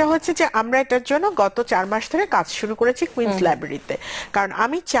 এবং যেটা হচ্ছে যে আমরা এটার জন্য গত 4 মাস ধরে কাজ শুরু করেছি কুইন্স লাইব্রেরিতে, কারণ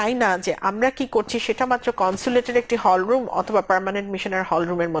আমি চাই না যে আমরা কি করছি সেটা মাত্র কনসুলেটের একটি হল রুম অথবা পার্মানেন্ট মিশনের হল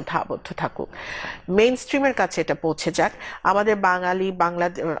রুমের মধ্যে আবদ্ধ থাকুক, মেইন স্ট্রিমের কাছে এটা পৌঁছে যাক। আমাদের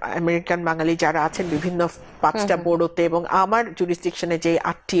আমেরিকান বাঙালি যারা আছেন বিভিন্ন 5টা বোর্ডতে এবং আমার জুরিসডিকশনে যে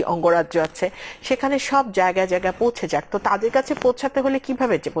 8টি অঙ্গরাজ্য আছে সেখানে সব জায়গায় জায়গায় পৌঁছে যাক। তো তাদের কাছে পৌঁছাতে হলে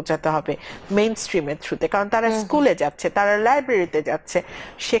কিভাবে পৌঁছাতে হবে? মেইন স্ট্রিমের থ্রুতে, কারণ তারা স্কুলে যাচ্ছে, তারা লাইব্রেরিতে যাচ্ছে,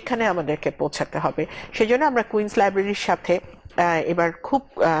 সেখানে আমাদেরকে পৌঁছাতে হবে। সেজন্য আমরা কুইন্স লাইব্রেরির সাথে এবার খুব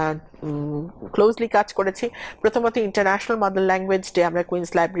ক্লোজলি কাজ করেছি। প্রথমত ইন্টারন্যাশনাল মাদার ল্যাঙ্গুয়েজ ডে আমরা কুইন্স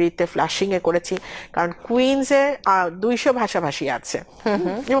লাইব্রেরিতে ফ্লাশিং এ করেছি, কারণ কুইন্সে 200 ভাষাভাষী আছে।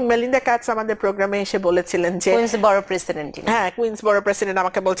 এবং মেলিন্ডা কাটস আমাদের প্রোগ্রামে এসে বলেছিলেন যে কুইন্স বড় প্রেসিডেন্ট, হ্যাঁ, কুইন্স বড় প্রেসিডেন্ট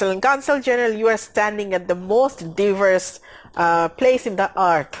আমাকে বলছিলেন, consul general, you R standing at the most diverse place in the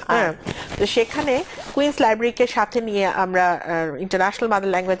earth. তো সেখানে কুইন্স লাইব্রেরিকে সাথে নিয়ে আমরা ইন্টারন্যাশনাল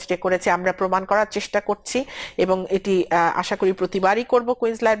মাদার ল্যাঙ্গুয়েজ ডে করেছি। আমরা প্রমাণ করার চেষ্টা করছি এবং এটি আশা করি প্রতিবারই করব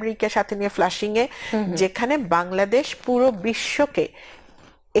কুইন্স লাইব্রেরিকে সাথে নিয়ে ফ্লাশিং এ, যেখানে বাংলাদেশ পুরো বিশ্বকে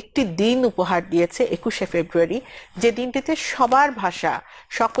একটি দিন উপহার দিয়েছে 21শে ফেব্রুয়ারি, যে দিনটিতে সবার ভাষা,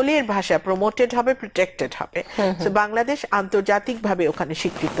 সকলের ভাষা প্রমোটেড হবে, প্রোটেক্টেড হবে। তো বাংলাদেশ আন্তর্জাতিকভাবে ওখানে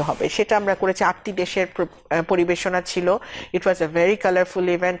স্বীকৃত হবে, সেটা আমরা করেছি। 8টি দেশের পরিবেশনা ছিল। ইট ওয়াজ আ ভেরি কালারফুল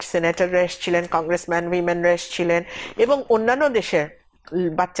ইভেন্ট। সেনেটররা এসেছিলেন, কংগ্রেসম্যান, উইমেনরা এসেছিলেন এবং অন্যান্য দেশের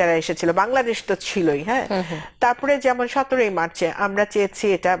বাচ্চারা এসেছিল, বাংলাদেশ তো ছিলই। হ্যাঁ, তারপরে যেমন 17ই মার্চে আমরা চেয়েছি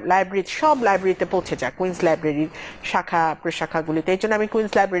এটা সব লাইব্রেরিতে পৌঁছে যাক, কুইন্স লাইব্রেরির শাখা প্রশাখাগুলিতে। এই জন্য আমি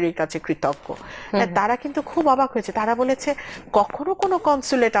কুইন্স লাইব্রেরির কাছে কৃতজ্ঞ। তারা কিন্তু খুব অবাক হয়েছে, তারা বলেছে কখনো কোনো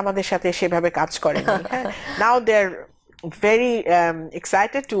কনসুলেট আমাদের সাথে সেভাবে কাজ করেনি। হ্যাঁ, নাও দে আর very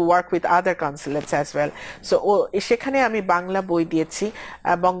excited to work with other consulates as well. So সেখানে আমি বাংলা বই দিয়েছি,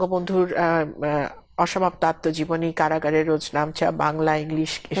 বঙ্গবন্ধুর অসমাপ্ত আত্মজীবনী, কারাগারের রোজনামচা, বাংলা,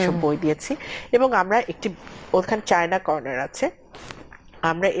 ইংলিশ এসব বই দিয়েছি। এবং আমরা একটি, ওখানে চায়না কর্নার আছে,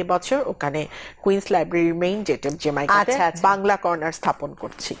 আমরা এবছর ওখানে কুইন্স লাইব্রেরির মেইন যেটা জেমাইকাতে বাংলা কর্নার স্থাপন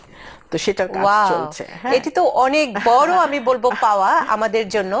করছি, তো সেটার কাজ চলছে। এটি তো অনেক বড় আমি বলবো পাওয়া আমাদের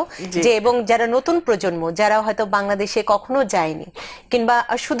জন্য, যে এবং যারা নতুন প্রজন্ম যারা হয়তো বাংলাদেশে কখনো যায়নি কিংবা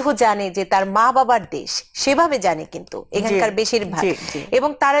শুধু জানে যে তার মা বাবার দেশ সেভাবে জানে, কিন্তু এখানকার বেশিরভাগ, এবং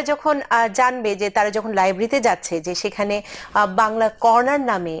তারা যখন জানবে যে তারা যখন লাইব্রেরিতে যাচ্ছে যে সেখানে বাংলা কর্নার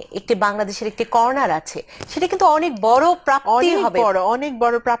নামে একটি বাংলাদেশের একটি কর্নার আছে, সেটা কিন্তু অনেক বড় প্রাপ্তি হবে, অনেক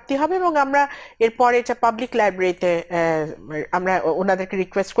বড় প্রাপ্তি হবে। এবং আমরা এরপরে এটা পাবলিক লাইব্রেরিতে আমরা ওনাদেরকে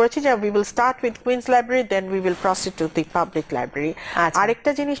রিকোয়েস্ট করেছি যে we will start with Queen's Library, then we will proceed to the public library.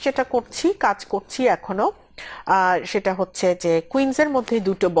 আরেকটা জিনিস যেটা কাজ করছি এখনো, সেটা হচ্ছে যে কুইন্স এর মধ্যে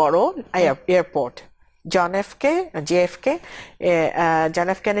দুটো বড় airport, John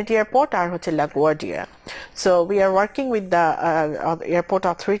F Kennedy airport আর হচ্ছে লাগুয়ার্ডিয়া। So we are working with the airport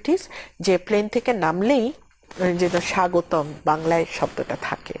authorities, যে প্লেন থেকে নামলেই যেটা স্বাগতম বাংলায় শব্দটা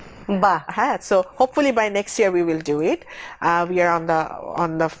থাকে। হ্যাঁ, so hopefully by next year we will do it. We are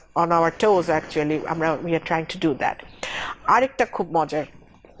on our toes actually. We are trying to do that. আরেকটা খুব মজার,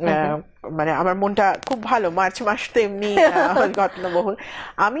 মানে আমার মনটা খুব ভালো, মার্চ মাস তো এমনি ঘটনাবহুল।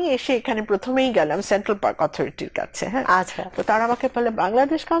 আমি এসে এখানে প্রথমেই গেলাম সেন্ট্রাল পার্ক অথরিটির কাছে। হ্যাঁ, আচ্ছা, তো তারা আমাকে বলে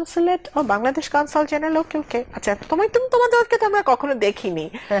বাংলাদেশ কনসুলেট ও বাংলাদেশ কনসাল জেনারেল, ওকে আচ্ছা, তোমাদেরকে তো আমরা কখনো দেখিনি।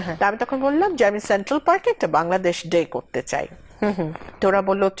 আমি তখন বললাম যে আমি সেন্ট্রাল পার্কে একটা বাংলাদেশ ডে করতে চাই। তোরা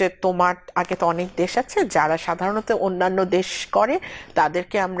বললো যে তোমার আগে তো অনেক দেশ আছে যারা সাধারণত অন্যান্য দেশ করে,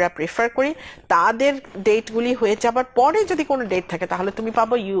 তাদেরকে আমরা প্রেফার করি, তাদের ডেটগুলি হয়ে যাবার পরে যদি কোনো ডেট থাকে তাহলে তুমি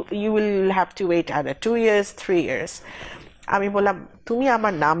পাবো, you will have to wait other 2 years 3 years। আমি বললাম তুমি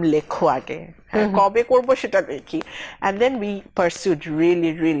আমার নাম লেখো আগে, কবে করবো সেটা দেখি। And then we পারসুড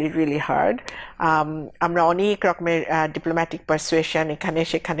really hard. আমরা অনেক রকমের ডিপ্লোম্যাটিক পারসুয়েশন এখানে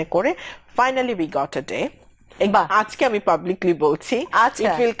সেখানে করে finally we got a day. আজকে আমি পাবলিকলি বলছি,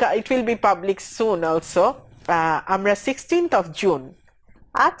 it will be public soon also. আমরা 16th of June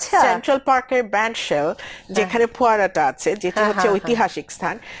সেন্ট্রাল পার্কের ব্যান্ডশেল, যেখানে ফোয়ারাটা আছে, যেটা হচ্ছে ঐতিহাসিক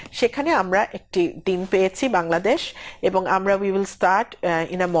স্থান, সেখানে আমরা একটি দিন পেয়েছি বাংলাদেশ, এবং আমরা we will start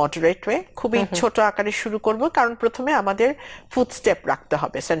in a moderate way, খুবই ছোট আকারে শুরু করব, কারণ প্রথমে আমাদের ফুটস্টেপ রাখতে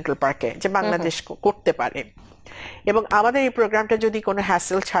হবে সেন্ট্রাল পার্কে যে বাংলাদেশ করতে পারে। এবং আমাদের এই প্রোগ্রামটা যদি কোনো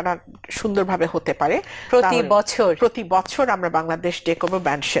হ্যাসেল ছাড়া সুন্দরভাবে হতে পারে, প্রতি বছর আমরা বাংলাদেশ ডে করবো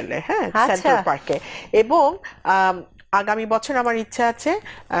ব্যান্ডশেলে, হ্যাঁ, সেন্ট্রাল পার্কে। এবং আগামী বছর আমার ইচ্ছা আছে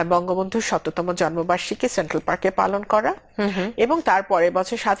বঙ্গবন্ধুর 100তম জন্মবার্ষিকী সেন্ট্রাল পার্কে পালন করা, এবং তারপরের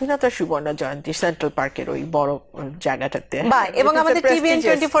বছর স্বাধীনতা সুবর্ণ জয়ন্তী সেন্ট্রাল পার্কের ওই বড় জায়গাটাতে। এবং আমাদের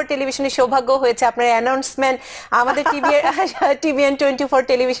TBN24 টেলিভিশনের সৌভাগ্য হয়েছে আপনার অ্যানাউন্সমেন্ট আমাদের TBN24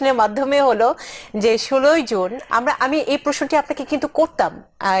 টেলিভিশনের মাধ্যমে হলো যে 16 জুন আমি এই প্রশ্নটি আপনাকে কিন্তু করতাম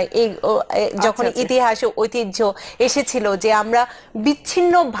এই যখন ইতিহাস ও ঐতিহ্য এসেছিল, যে আমরা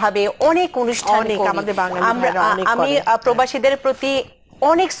বিচ্ছিন্নভাবে অনেক অনুষ্ঠান আমাদের বাঙালি আমি প্রবাসীদের প্রতি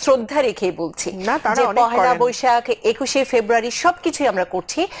অনেক শ্রদ্ধা রেখে বলছি যে পহেলা বৈশাখ 21শে ফেব্রুয়ারি সবকিছুই আমরা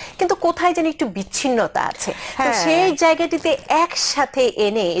করছি, কিন্তু কোথায় যেন একটু বিচ্ছিন্নতা আছে। তো সেই জায়গাটিতে একসাথে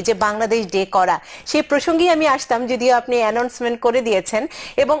এনে এই যে বাংলাদেশ ডে করা, সেই প্রসঙ্গে আমি আসতাম, যদিও আপনি অ্যানাউন্সমেন্ট করে দিয়েছেন,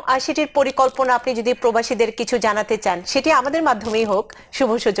 এবং সেটির পরিকল্পনা আপনি যদি প্রবাসীদের কিছু জানাতে চান সেটি আমাদের মাধ্যমেই হোক শুভ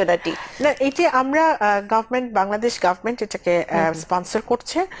সূচনাটি। না, এটি আমরা গভর্নমেন্ট, বাংলাদেশ গভর্নমেন্ট এটাকে স্পন্সর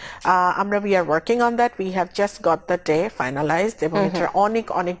করছে। আমরা we are working on that, we have just got the day finalised, এবং এটা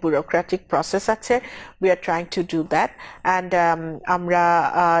অনেক ব্যুরোক্রেটিক প্রসেস আছে। We are trying to do that. And আমরা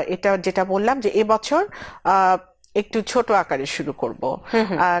এটা যেটা বললাম যে এবছর একটু ছোট আকারে শুরু করব,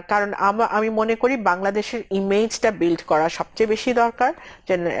 কারণ আমি মনে করি বাংলাদেশের ইমেজটা বিল্ড করা সবচেয়ে বেশি দরকার।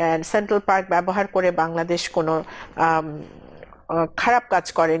 যে সেন্ট্রাল পার্ক ব্যবহার করে বাংলাদেশ কোনো খারাপ কাজ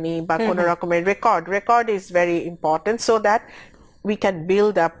করেনি বা কোনো রকমের record is very important, so that we can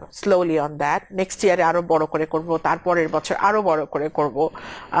build up slowly on that. Next year আরো বড় করে করব, তারপরের বছর আরো বড় করে করব,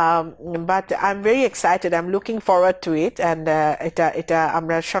 but I'm very excited, I'm looking forward to it. And এটা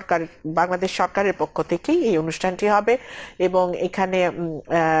আমরা বাংলাদেশ সরকারের পক্ষ থেকেই এই অনুষ্ঠানটি হবে, এবং এখানে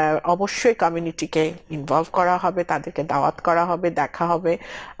অবশ্যই কমিউনিটিকে ইনভলভ করা হবে, তাদেরকে দাওয়াত করা হবে, দেখা হবে,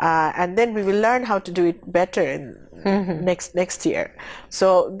 and then we will learn how to do it better in next year. So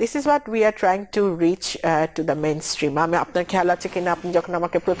this is what we are trying to reach to the mainstream. আমি আপনার খেয়াল আছে কিনা, আপনি যখন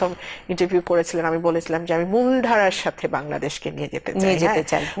আমাকে প্রথম ইন্টারভিউ করেছিলেন আমি বলেছিলাম যে আমি মূলধারার সাথে বাংলাদেশকে নিয়ে যেতে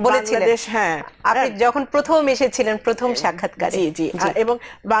চাই বলেছিলেন। হ্যাঁ, আপনি যখন প্রথম এসেছিলেন প্রথম সাক্ষাৎকারে। জি, এবং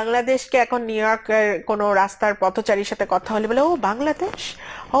বাংলাদেশকে এখন নিউ ইয়র্কের কোনো রাস্তার পথচারীর সাথে কথা হলে বলে, ও বাংলাদেশ,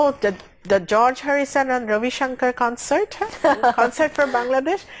 ও the George Harrison and Ravi Shankar concert for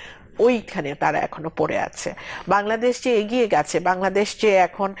Bangladesh. ওইখানে তারা এখনো পড়ে আছে। বাংলাদেশ যে এগিয়ে গেছে, বাংলাদেশ যে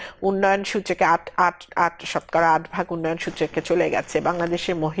এখন উন্নয়ন সূচকে 8% 8 উন্নয়ন সূচকে চলে গেছে,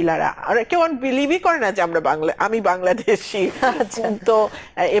 বাংলাদেশের মহিলারা আর কেউ বিলিভই করে না যে আমি বাংলাদেশি। তো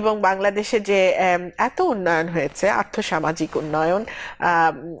এবং বাংলাদেশে যে এত উন্নয়ন হয়েছে, আর্থসামাজিক উন্নয়ন,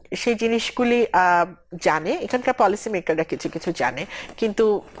 সেই জিনিসগুলি জানে এখানকার পলিসি মেকাররা, কিছু কিছু জানে, কিন্তু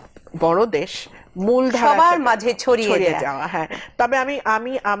বড় দেশ সবার মাঝে ছড়িয়ে যাওয়া। হ্যাঁ, তবে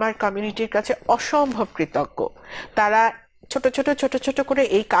আমি আমার কমিউনিটির কাছে অসম্ভব কৃতজ্ঞ। তারা ছোট ছোট ছোট ছোট করে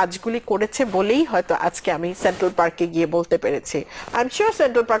এই কাজগুলি করেছে বলেই হয়তো আজকে আমি সেন্ট্রাল পার্কে গিয়ে বলতে পেরেছি। I am sure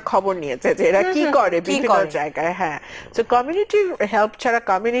central park খবর নিয়েছে যে এরা কি করে বিভিন্ন জায়গায়। হ্যাঁ, তো কমিউনিটির হেল্প ছাড়া,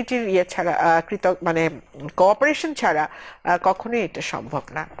 কমিউনিটির ছাড়া, মানে কোঅপারেশন ছাড়া কখনোই এটা সম্ভব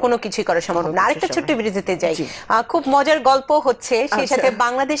না, কোনো কিছুই করা সম্ভব না। আরেকটা ছোট্ট বিরতিতে যাই। খুব মজার গল্প হচ্ছে, সেই সাথে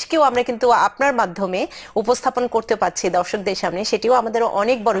বাংলাদেশকেও আমরা কিন্তু আপনার মাধ্যমে উপস্থাপন করতে পারছি দর্শকদের সামনে, সেটিও আমাদের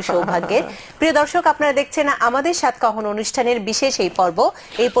অনেক বড় সৌভাগ্যের। প্রিয় দর্শক, আপনারা দেখছেন আমাদের সাতকাহন অনুষ্ঠানের বিশেষ এই পর্ব।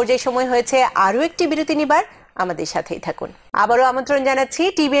 এই পর্যায়ে সময় হয়েছে আরো একটি বিরতি নিবার, আমাদের সাথেই থাকুন। আবারও আমন্ত্রণ জানাচ্ছি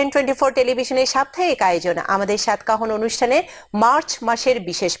TBN24 টেলিভিশনের সাপ্তাহিক আয়োজন আমাদের সাতকাহন অনুষ্ঠানের মার্চ মাসের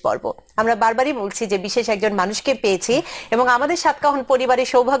বিশেষ পর্ব। আমরা বারবারই বলছি যে বিশেষ একজন মানুষকে পেয়েছি এবং আমাদের সাতকাহন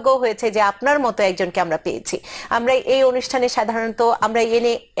পরিবারের সৌভাগ্য হয়েছে যে আপনার মতো একজনকে আমরা পেয়েছি। আমরা এই অনুষ্ঠানে সাধারণত আমরা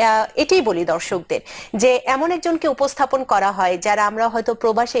এটাই বলি দর্শকদের যে এমন একজনকে উপস্থাপন করা হয় যারা আমরা হয়তো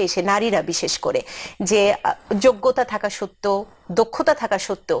প্রবাসে এসে, নারীরা বিশেষ করে, যে যোগ্যতা থাকা সত্ত্বেও, দক্ষতা থাকা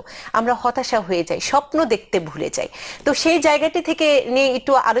সত্ত্বেও আমরা হতাশা হয়ে যাই, স্বপ্ন দেখতে ভুলে যাই। তো সেই জায়গাটি থেকে নিয়ে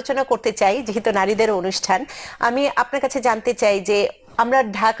একটু আলোচনা করতে চাই, যেহেতু নারীদের অনুষ্ঠান। আমি আপনার কাছে জানতে চাই যে আমরা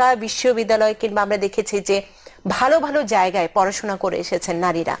ঢাকা বিশ্ববিদ্যালয় কিংবা আমরা দেখেছি যে ভালো ভালো জায়গায় পড়াশোনা করে এসেছেন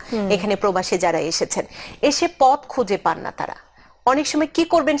নারীরা, এখানে প্রবাসে যারা এসেছেন, এসে পথ খুঁজে পান না। তারা অনেক সময় কি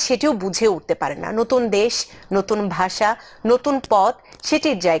করবেন সেটিও বুঝে উঠতে পারেন না। নতুন দেশ, নতুন ভাষা, নতুন পথ,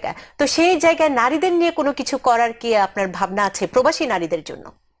 সেটির জায়গা। তো সেই জায়গায় নারীদের নিয়ে কোনো কিছু করার কি আপনার ভাবনা আছে প্রবাসী নারীদের জন্য?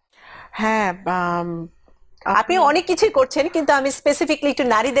 হ্যাঁ, আপনি অনেক কিছুই করছেন, কিন্তু আমি স্পেসিফিকলি একটু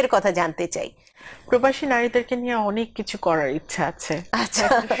নারীদের কথা জানতে চাই। প্রবাসী নারীদেরকে নিয়ে অনেক কিছু করার ইচ্ছা আছে। আচ্ছা,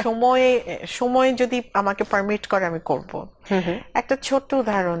 সময় যদি আমাকে পারমিট করে আমি করব। একটা ছোট্ট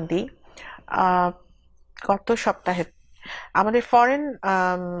উদাহরণ দিই। গত সপ্তাহে আমাদের ফরেন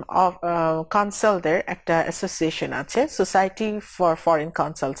কনসালদের একটা অ্যাসোসিয়েশন আছে, সোসাইটি ফর ফরেন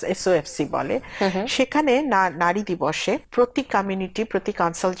কনসালস, SOFC বলে। সেখানে নারী দিবসে প্রতি কমিউনিটি, প্রতি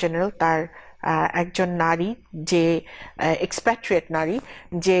কনসাল জেনারেল তার একজন নারী, যে এক্সপ্যাট্রিয়েট নারী,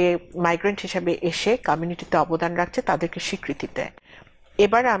 যে মাইগ্রেন্ট হিসেবে এসে কমিউনিটিতে অবদান রাখছে, তাদেরকে স্বীকৃতি দেয়।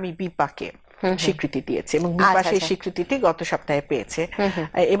 এবার আমি বিপাকে স্বীকৃতি দিয়েছে এবং বিপাশে স্বীকৃতিটি গত সপ্তাহে পেয়েছে।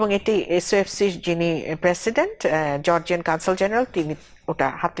 এবং এটি SOFC যিনি প্রেসিডেন্ট, জর্জিয়ান কনসাল জেনারেল, তিনি ওটা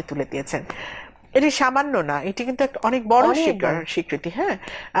হাতে তুলে দিয়েছেন। এটি সামান্য না, এটি কিন্তু একটা অনেক বড় স্বীকৃতি। হ্যাঁ,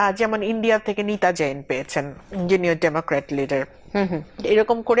 যেমন ইন্ডিয়া থেকে নীতা জৈন পেয়েছেন, যিনি ডেমোক্র্যাট লিডার।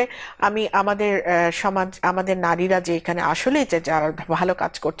 এরকম করে আমি আমাদের সমাজ, আমাদের নারীরা যে এখানে আসলে যারা ভালো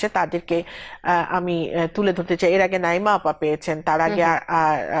কাজ করছে তাদেরকে আমি তুলে ধরতে চাই। এর আগে নাইমা আপা পেয়েছেন, তার আগে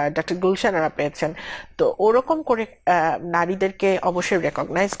ডক্টর গুলশানারা পেয়েছেন। তো ওরকম করে নারীদেরকে অবশ্যই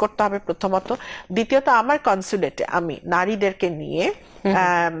রেকগনাইজ করতে হবে প্রথমত। দ্বিতীয়ত, আমার কনসুলেটে আমি নারীদেরকে নিয়ে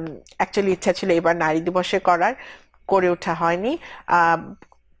অ্যাকচুয়ালি ইচ্ছা ছিল এবার নারী দিবসে করে ওঠা হয়নি।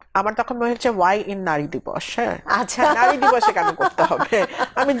 আমার তখন মনে হচ্ছে ওয়াই ইন নারী দিবস। হ্যাঁ, আচ্ছা, নারী দিবসে কেন করতে হবে,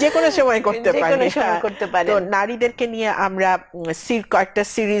 আমি যে কোনো সময় করতে পারি। তো নারীদেরকে নিয়ে আমরা কয়েকটা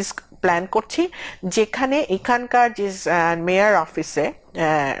সিরিজ প্ল্যান করছি, যেখানে এখানকার যে মেয়র অফিসে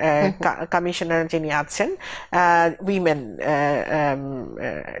কমিশনার যিনি আছেন,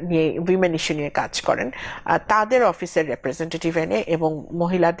 উইমেন ইস্যু নিয়ে কাজ করেন, তাদের অফিসের রিপ্রেজেন্টেটিভ এনে এবং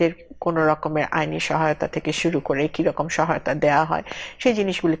মহিলাদের কোন রকমের আইনি সহায়তা থেকে শুরু করে কি রকম সহায়তা দেওয়া হয় সেই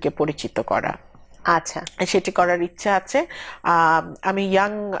জিনিসগুলিকে পরিচিত করা। আচ্ছা, সেটি করার ইচ্ছা আছে। আমি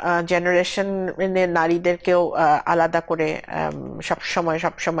ইয়াং জেনারেশনের নারীদেরকেও আলাদা করে সবসময়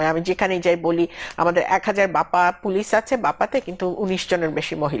আমি যেখানে যাই বলি, আমাদের 1000 বাপা পুলিশ আছে, বাপাতে কিন্তু 19 জনের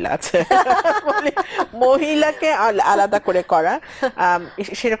বেশি মহিলা আছে। মহিলাকে আলাদা করে করা,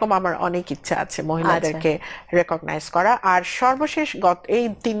 সেরকম আমার অনেক ইচ্ছা আছে, মহিলাদেরকে রেকগনাইজ করা। আর সর্বশেষ এই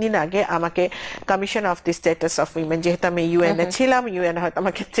 3 দিন আগে আমাকে commission of the status of women, যেহেতু আমি UN এ ছিলাম, UN হয়তো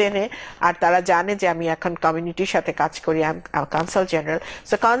আমাকে চেনে আর তারা জানে যে আমি এখন কমিউনিটির সাথে কাজ করি, কনসাল জেনারেল।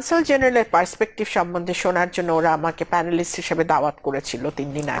 সো কনসাল জেনারেলের পার্সপেক্টিভ সম্বন্ধে শোনার জন্য ওরা আমাকে প্যানেলিস্ট হিসেবে দাওয়াত করেছিল 3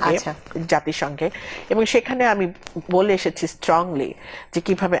 দিন আগে জাতিসংঘে, এবং সেখানে আমি বলে এসেছি স্ট্রংলি যে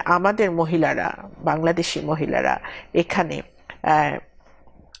কিভাবে আমাদের মহিলারা, বাংলাদেশি মহিলারা এখানে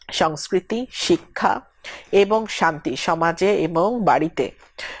সংস্কৃতি, শিক্ষা, এবং শান্তি সমাজে এবং বাড়িতে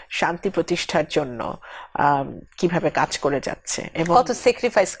শান্তি প্রতিষ্ঠার জন্য কিভাবে কাজ করে যাচ্ছে এবং কত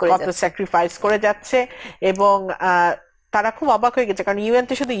স্যাক্রিফাইস করে যাচ্ছে এবং তারা খুব অবাক হয়ে গেছে, কারণ ইউএন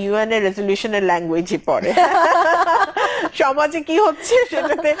তো শুধু ইউএন এর রেজলিউশনের ল্যাঙ্গুয়েজই পড়ে, সমাজে কি হচ্ছে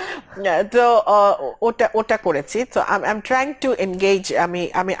সেটাতে তো ওটা করেছি। তো I am trying to engage,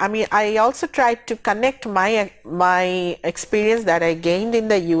 I also try to connect my experience that I gained in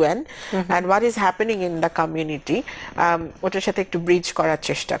the UN and what is happening in the community, ওটার সাথে একটু ব্রিজ করার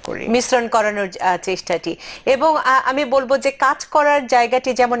চেষ্টা করি, মিশ্রণ করানোর চেষ্টাটি। এবং আমি বলবো যে কাজ করার জায়গাটি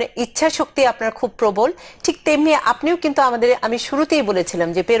যেমন ইচ্ছা শক্তি আপনার খুব প্রবল, ঠিক তেমনি আপনিও কিন্তু আমি শুরুতেই বলেছিলাম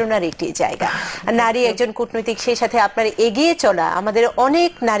যে প্রেরণার একটি জায়গা, নারী একজন কূটনৈতিক, সেই সাথে আপনার এগিয়ে চলা আমাদের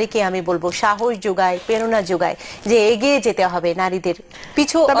অনেক নারীকে আমি বলবো সাহস যোগায়, প্রেরণা যোগায় যে এগিয়ে যেতে হবে নারীদের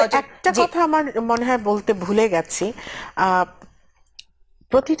পিছু। একটা কথা আমার মনে হয় বলতে ভুলে গেছি,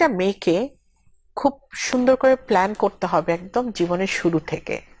 প্রতিটা মেয়েকে খুব সুন্দর করে প্ল্যান করতে হবে একদম জীবনের শুরু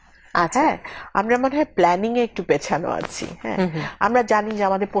থেকে। হ্যাঁ, আমরা মনে হয় প্ল্যানিং এ একটু পেছানো আছি। হ্যাঁ, আমরা জানি যে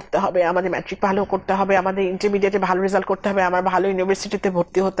আমাদের পড়তে হবে, আমাদের ম্যাট্রিক ভালো করতে হবে, আমাদের ইন্টারমিডিয়েটে ভালো রেজাল্ট করতে হবে, আমার ভালো ইউনিভার্সিটিতে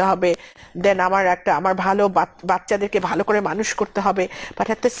ভর্তি হতে হবে, দেন আমার ভালো বাচ্চাদেরকে ভালো করে মানুষ করতে হবে। But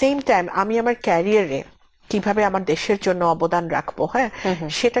at the same time আমি আমার ক্যারিয়ারে কিভাবে আমার দেশের জন্য অবদান রাখবো, হ্যাঁ,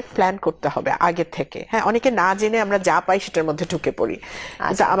 সেটা প্ল্যান করতে হবে আগে থেকে। হ্যাঁ, অনেকে না জেনে আমরা যা পাই সেটার মধ্যে ঢুকে পড়ি।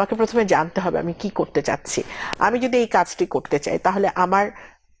 আমাকে প্রথমে জানতে হবে আমি কি করতে চাচ্ছি। আমি যদি এই কাজটি করতে চাই তাহলে আমার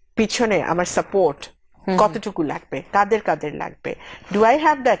পিছনে আমার সাপোর্ট কতটুকু লাগবে, কাদের কাদের লাগবে, do I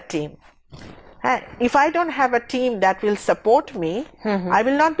have that team? হ্যাঁ, if I don't have a team that will support me, I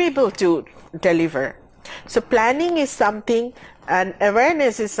will not be able to deliver. So planning is something and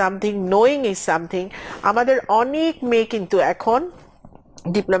awareness is something, knowing is something. আমাদের অনেক মেয়ে কিন্তু এখন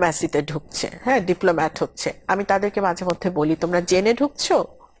ডিপ্লোম্যাসিতে ঢুকছে, হ্যাঁ, diplomat হচ্ছে। আমি তাদেরকে মাঝে মধ্যে বলি তোমরা জেনে ঢুকছো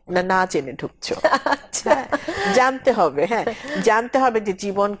না জেনে ঢুকছো? জানতে হবে, হ্যাঁ, জানতে হবে যে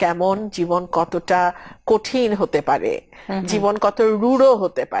জীবন কেমন, জীবন কতটা কঠিন হতে পারে, জীবন কত রূঢ়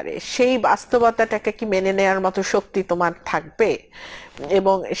হতে পারে, সেই বাস্তবতাটাকে কি মেনে নেওয়ার মতো শক্তি তোমার থাকবে।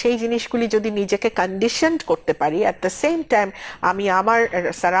 এবং সেই জিনিসগুলি যদি নিজেকে কন্ডিশন করতে পারি, অ্যাট দ্য সেম টাইম আমি আমার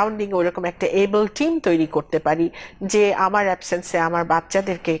সারাউন্ডিং ওরকম একটা এবল টিম তৈরি করতে পারি যে আমার অ্যাবসেন্সে আমার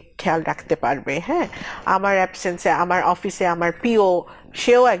বাচ্চাদেরকে খেয়াল রাখতে পারবে। হ্যাঁ, আমার অ্যাবসেন্সে আমার অফিসে আমার পিও,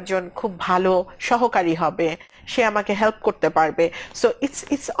 সেও একজন খুব ভালো সহকারী হবে, সে আমাকে হেল্প করতে পারবে। So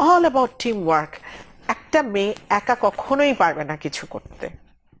it's all about team work. একটা মেয়ে একা কখনোই পারবে না কিছু করতে।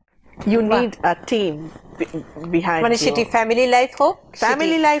 You need a team behind মানে সেটি ফ্যামিলি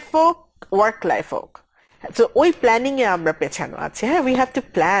লাইফ হোক, ওয়ার্ক লাইফ হোক। তো ওই প্ল্যানিং এ আমরা পেছানো আছি। হ্যাঁ, উই হ্যাভ টু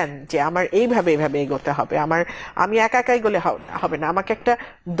প্ল্যান যে আমার এইভাবে এগোতে হবে, আমি একা এগোলে হবে না, আমাকে একটা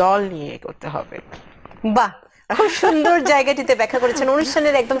দল নিয়ে এগোতে হবে। বাহ, খুব সুন্দর জায়গাটিতে ব্যাখ্যা করেছেন।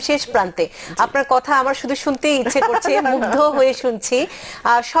 অনুষ্ঠানের একদম শেষ প্রান্তে আপনার কথা আমার শুধু শুনতেই ইচ্ছে করছে, মুগ্ধ হয়ে শুনছি।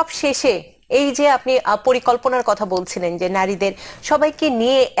 সব শেষে এই যে আপনি পরিকল্পনার কথা বলছিলেন যে নারীদের সবাইকে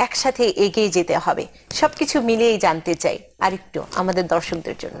নিয়ে একসাথে এগিয়ে যেতে হবে, সবকিছু মিলিয়েই জানতে চাই আরেকটু আমাদের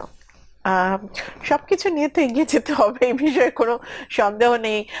দর্শকদের জন্য। সবকিছু নিয়ে তো এগিয়ে যেতে হবে, এই বিষয়ে কোনো সন্দেহ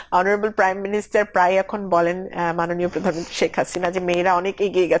নেই। অনারেবল প্রাইম মিনিস্টার প্রায় এখন বলেন, মাননীয় প্রধানমন্ত্রী শেখ হাসিনা, যে মেয়েরা অনেক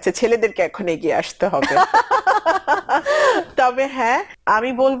এগিয়ে গেছে, ছেলেদেরকে এখন এগিয়ে আসতে হবে। তবে হ্যাঁ,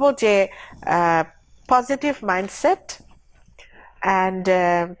 আমি বলবো যে positive mindset and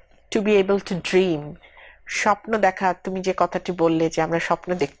two be able to dream, স্বপ্ন দেখা। তুমি যে কথাটি বললে যে আমরা স্বপ্ন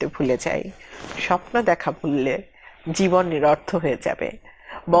দেখতে ভুলে যাই, স্বপ্ন দেখা ভুললে জীবন নিরর্থ হয়ে যাবে।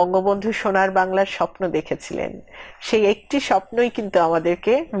 বঙ্গবন্ধু সোনার বাংলার স্বপ্ন দেখেছিলেন, সেই একটি স্বপ্নই কিন্তু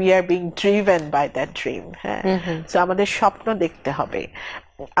আমাদেরকে, we are being driven by that dream. হ্যাঁ, তো আমাদের স্বপ্ন দেখতে হবে।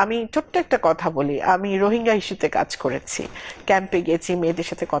 আমি ছোট্ট একটা কথা বলি, আমি রোহিঙ্গা ইস্যুতে কাজ করেছি, ক্যাম্পে গেছি, মেয়েদের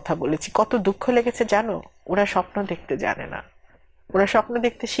সাথে কথা বলেছি, কত দুঃখ লেগেছে জানো? ওরা স্বপ্ন দেখতে জানে না, ওরা স্বপ্ন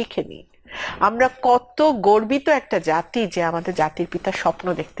দেখতে শিখেনি। আমরা কত গর্বিত একটা জাতি যে আমাদের জাতির পিতা স্বপ্ন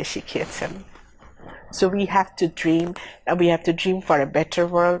দেখতে শিখিয়েছেন। So we have to dream, we have to dream for a better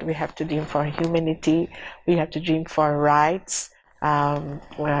world, we have to dream for humanity, we have to dream for rights.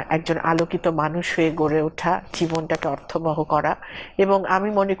 একজন আলোকিত মানুষ হয়ে গড়ে ওঠা, জীবনটাকে অর্থবহ করা। এবং আমি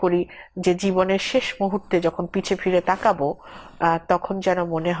মনে করি যে জীবনের শেষ মুহূর্তে যখন পিছে ফিরে তাকাবো, তখন যেন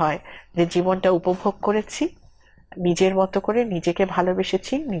মনে হয় যে জীবনটা উপভোগ করেছি, নিজের মতো করে নিজেকে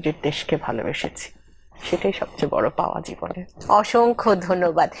ভালোবেসেছি, নিজের দেশকে ভালোবেসেছি, সেটাই সবচেয়ে বড় পাওয়া জীবনে। অসংখ্য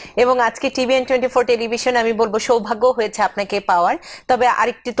ধন্যবাদ। এবং আজকে TBN24 টেলিভিশন আমি বলবো সৌভাগ্য হয়েছে আপনাকে পাওয়ার। তবে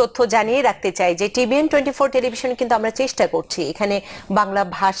আরেকটি তথ্য জানিয়ে রাখতে চাই যে TBN24 টেলিভিশন কিন্তু আমরা চেষ্টা করছি এখানে বাংলা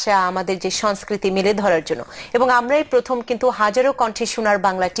ভাষা, আমাদের যে সংস্কৃতি মেলে ধরার জন্য, এবং আমরাই প্রথম কিন্তু হাজারো কণ্ঠে শোনার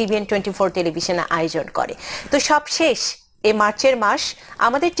বাংলা TBN24 টেলিভিশন আয়োজন করে। তো সব শেষ এই মার্চের মাস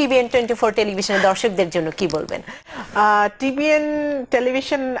আমাদের TBN24 টেলিভিশনের দর্শকদের জন্য কি বলবেন? টিবিএন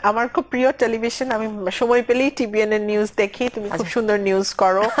টেলিভিশন আমার খুব প্রিয় টেলিভিশন। আমি সময় পেলেই টিবিএন এর নিউজ দেখি। তুমি খুব সুন্দর নিউজ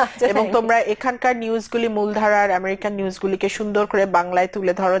করো এবং তোমরা এখানকার নিউজগুলি মূলধারার আমেরিকান নিউজগুলিকে সুন্দর করে বাংলায়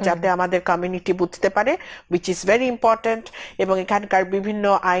তুলে ধরো যাতে আমাদের কমিউনিটি বুঝতে পারে, which is very important। এবং এখানকার বিভিন্ন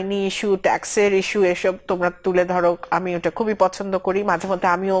আইনি ইস্যু, ট্যাক্সের ইস্যু এসব তোমরা তুলে ধরো। আমি ওটা খুবই পছন্দ করি, মাঝে মধ্যে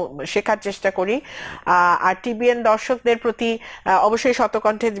আমিও শেখার চেষ্টা করি। আর টিবিএন দর্শকদের প্রতি অবশ্যই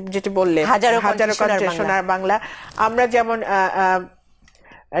শতকণ্ঠে যেটি বললে হাজারো কণ্ঠে সোনার বাংলা। আমরা যেমন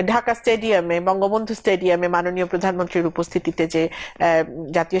ঢাকা স্টেডিয়ামে, বঙ্গবন্ধু স্টেডিয়ামে মাননীয় প্রধানমন্ত্রীর উপস্থিতিতে যে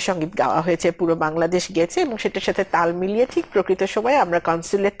জাতীয় সঙ্গীত গাওয়া হয়েছে, পুরো বাংলাদেশ গেছে এবং সেটার সাথে তাল মিলিয়ে ঠিক প্রকৃত সময়ে আমরা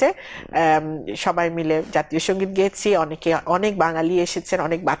কনসুলেটে সবাই মিলে জাতীয় সঙ্গীত গেয়েছি। অনেক বাঙালি এসেছেন,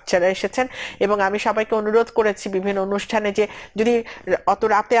 অনেক বাচ্চারা এসেছেন এবং আমি সবাইকে অনুরোধ করেছি বিভিন্ন অনুষ্ঠানে যে যদি অত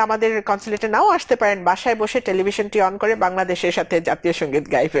রাতে আমাদের কনসুলেটে নাও আসতে পারেন, বাসায় বসে টেলিভিশনটি অন করে বাংলাদেশের সাথে জাতীয় সঙ্গীত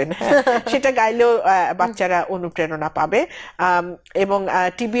গাইবেন। সেটা গাইলেও বাচ্চারা অনুপ্রেরণা পাবে। এবং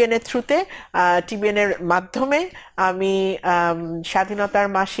টিবিএন এর থ্রুতে, টিবিএন এর মাধ্যমে আমি স্বাধীনতার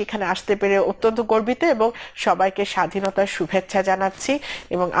মাসে এখানে আসতে পেরে অত্যন্ত গর্বিত এবং সবাইকে স্বাধীনতার শুভেচ্ছা জানাচ্ছি।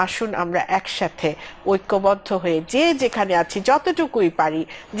 এবং আসুন আমরা একসাথে ঐক্যবদ্ধ হয়ে যে যেখানে আছি যতটুকুই পারি,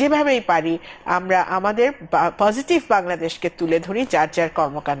 যেভাবেই পারি, আমরা আমাদের পজিটিভ বাংলাদেশকে তুলে ধরি যার যার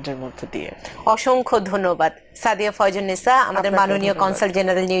কর্মকাণ্ডের মধ্য দিয়ে। অসংখ্য ধন্যবাদ সাদিয়া ফয়জুন্নেসা, আমাদের মাননীয় কনসাল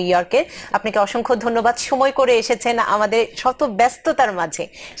জেনারেল নিউ ইয়র্কের। আপনাকে অসংখ্য ধন্যবাদ, সময় করে এসেছেন আমাদের শত ব্যস্ততার মাঝে,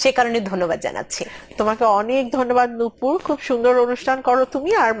 সে কারণে ধন্যবাদ জানাচ্ছি। তোমাকে অনেক ধন্যবাদ নূপুর, খুব সুন্দর অনুষ্ঠান করো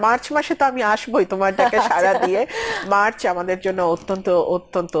তুমি। আর মার্চ মাসে তো আমি আসবোই তোমার ডাকে সাড়া দিয়ে। মার্চ আমাদের জন্য অত্যন্ত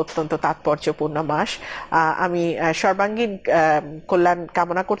অত্যন্ত অত্যন্ত তাৎপর্যপূর্ণ মাস। আমি সর্বাঙ্গীন কল্যাণ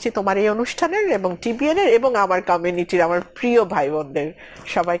কামনা করছি তোমার এই অনুষ্ঠানের এবং টিবিএন এর এবং আমার কমিউনিটির, আমার প্রিয় ভাই বোনদের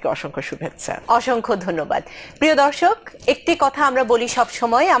সবাইকে অসংখ্য শুভেচ্ছা। অসংখ্য ধন্যবাদ। প্রিয় দর্শক, একটি কথা আমরা বলি সব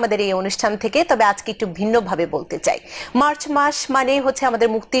সময় আমাদের এই অনুষ্ঠান থেকে, তবে আজকে একটু ভিন্নভাবে বলতে চাই। মার্চ মাস মানে হচ্ছে আমাদের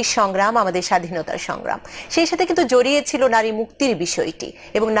মুক্তির সংগ্রাম, আমাদের স্বাধীনতার সংগ্রাম। সেই সাথে কিন্তু জড়িয়ে ছিল নারী মুক্তির বিষয়টি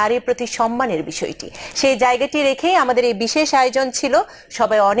এবং নারীর প্রতি সম্মানের বিষয়টি। সেই জায়গাটি রেখে আমাদের এই বিশেষ আয়োজন ছিল।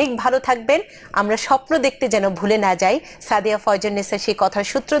 সবাই অনেক ভালো থাকবেন। আমরা স্বপ্ন দেখতে যেন ভুলে না যাই। সাদিয়া ফয়জুন্নেসা সেই কথার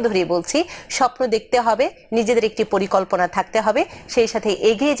সূত্র ধরে বলছি, স্বপ্ন দেখতে হবে, নিজেদের একটি পরিকল্পনা থাকতে হবে, সেই সাথে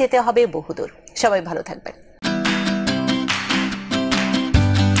এগিয়ে যেতে হবে বহুদূর। সবাই ভালো থাকবেন।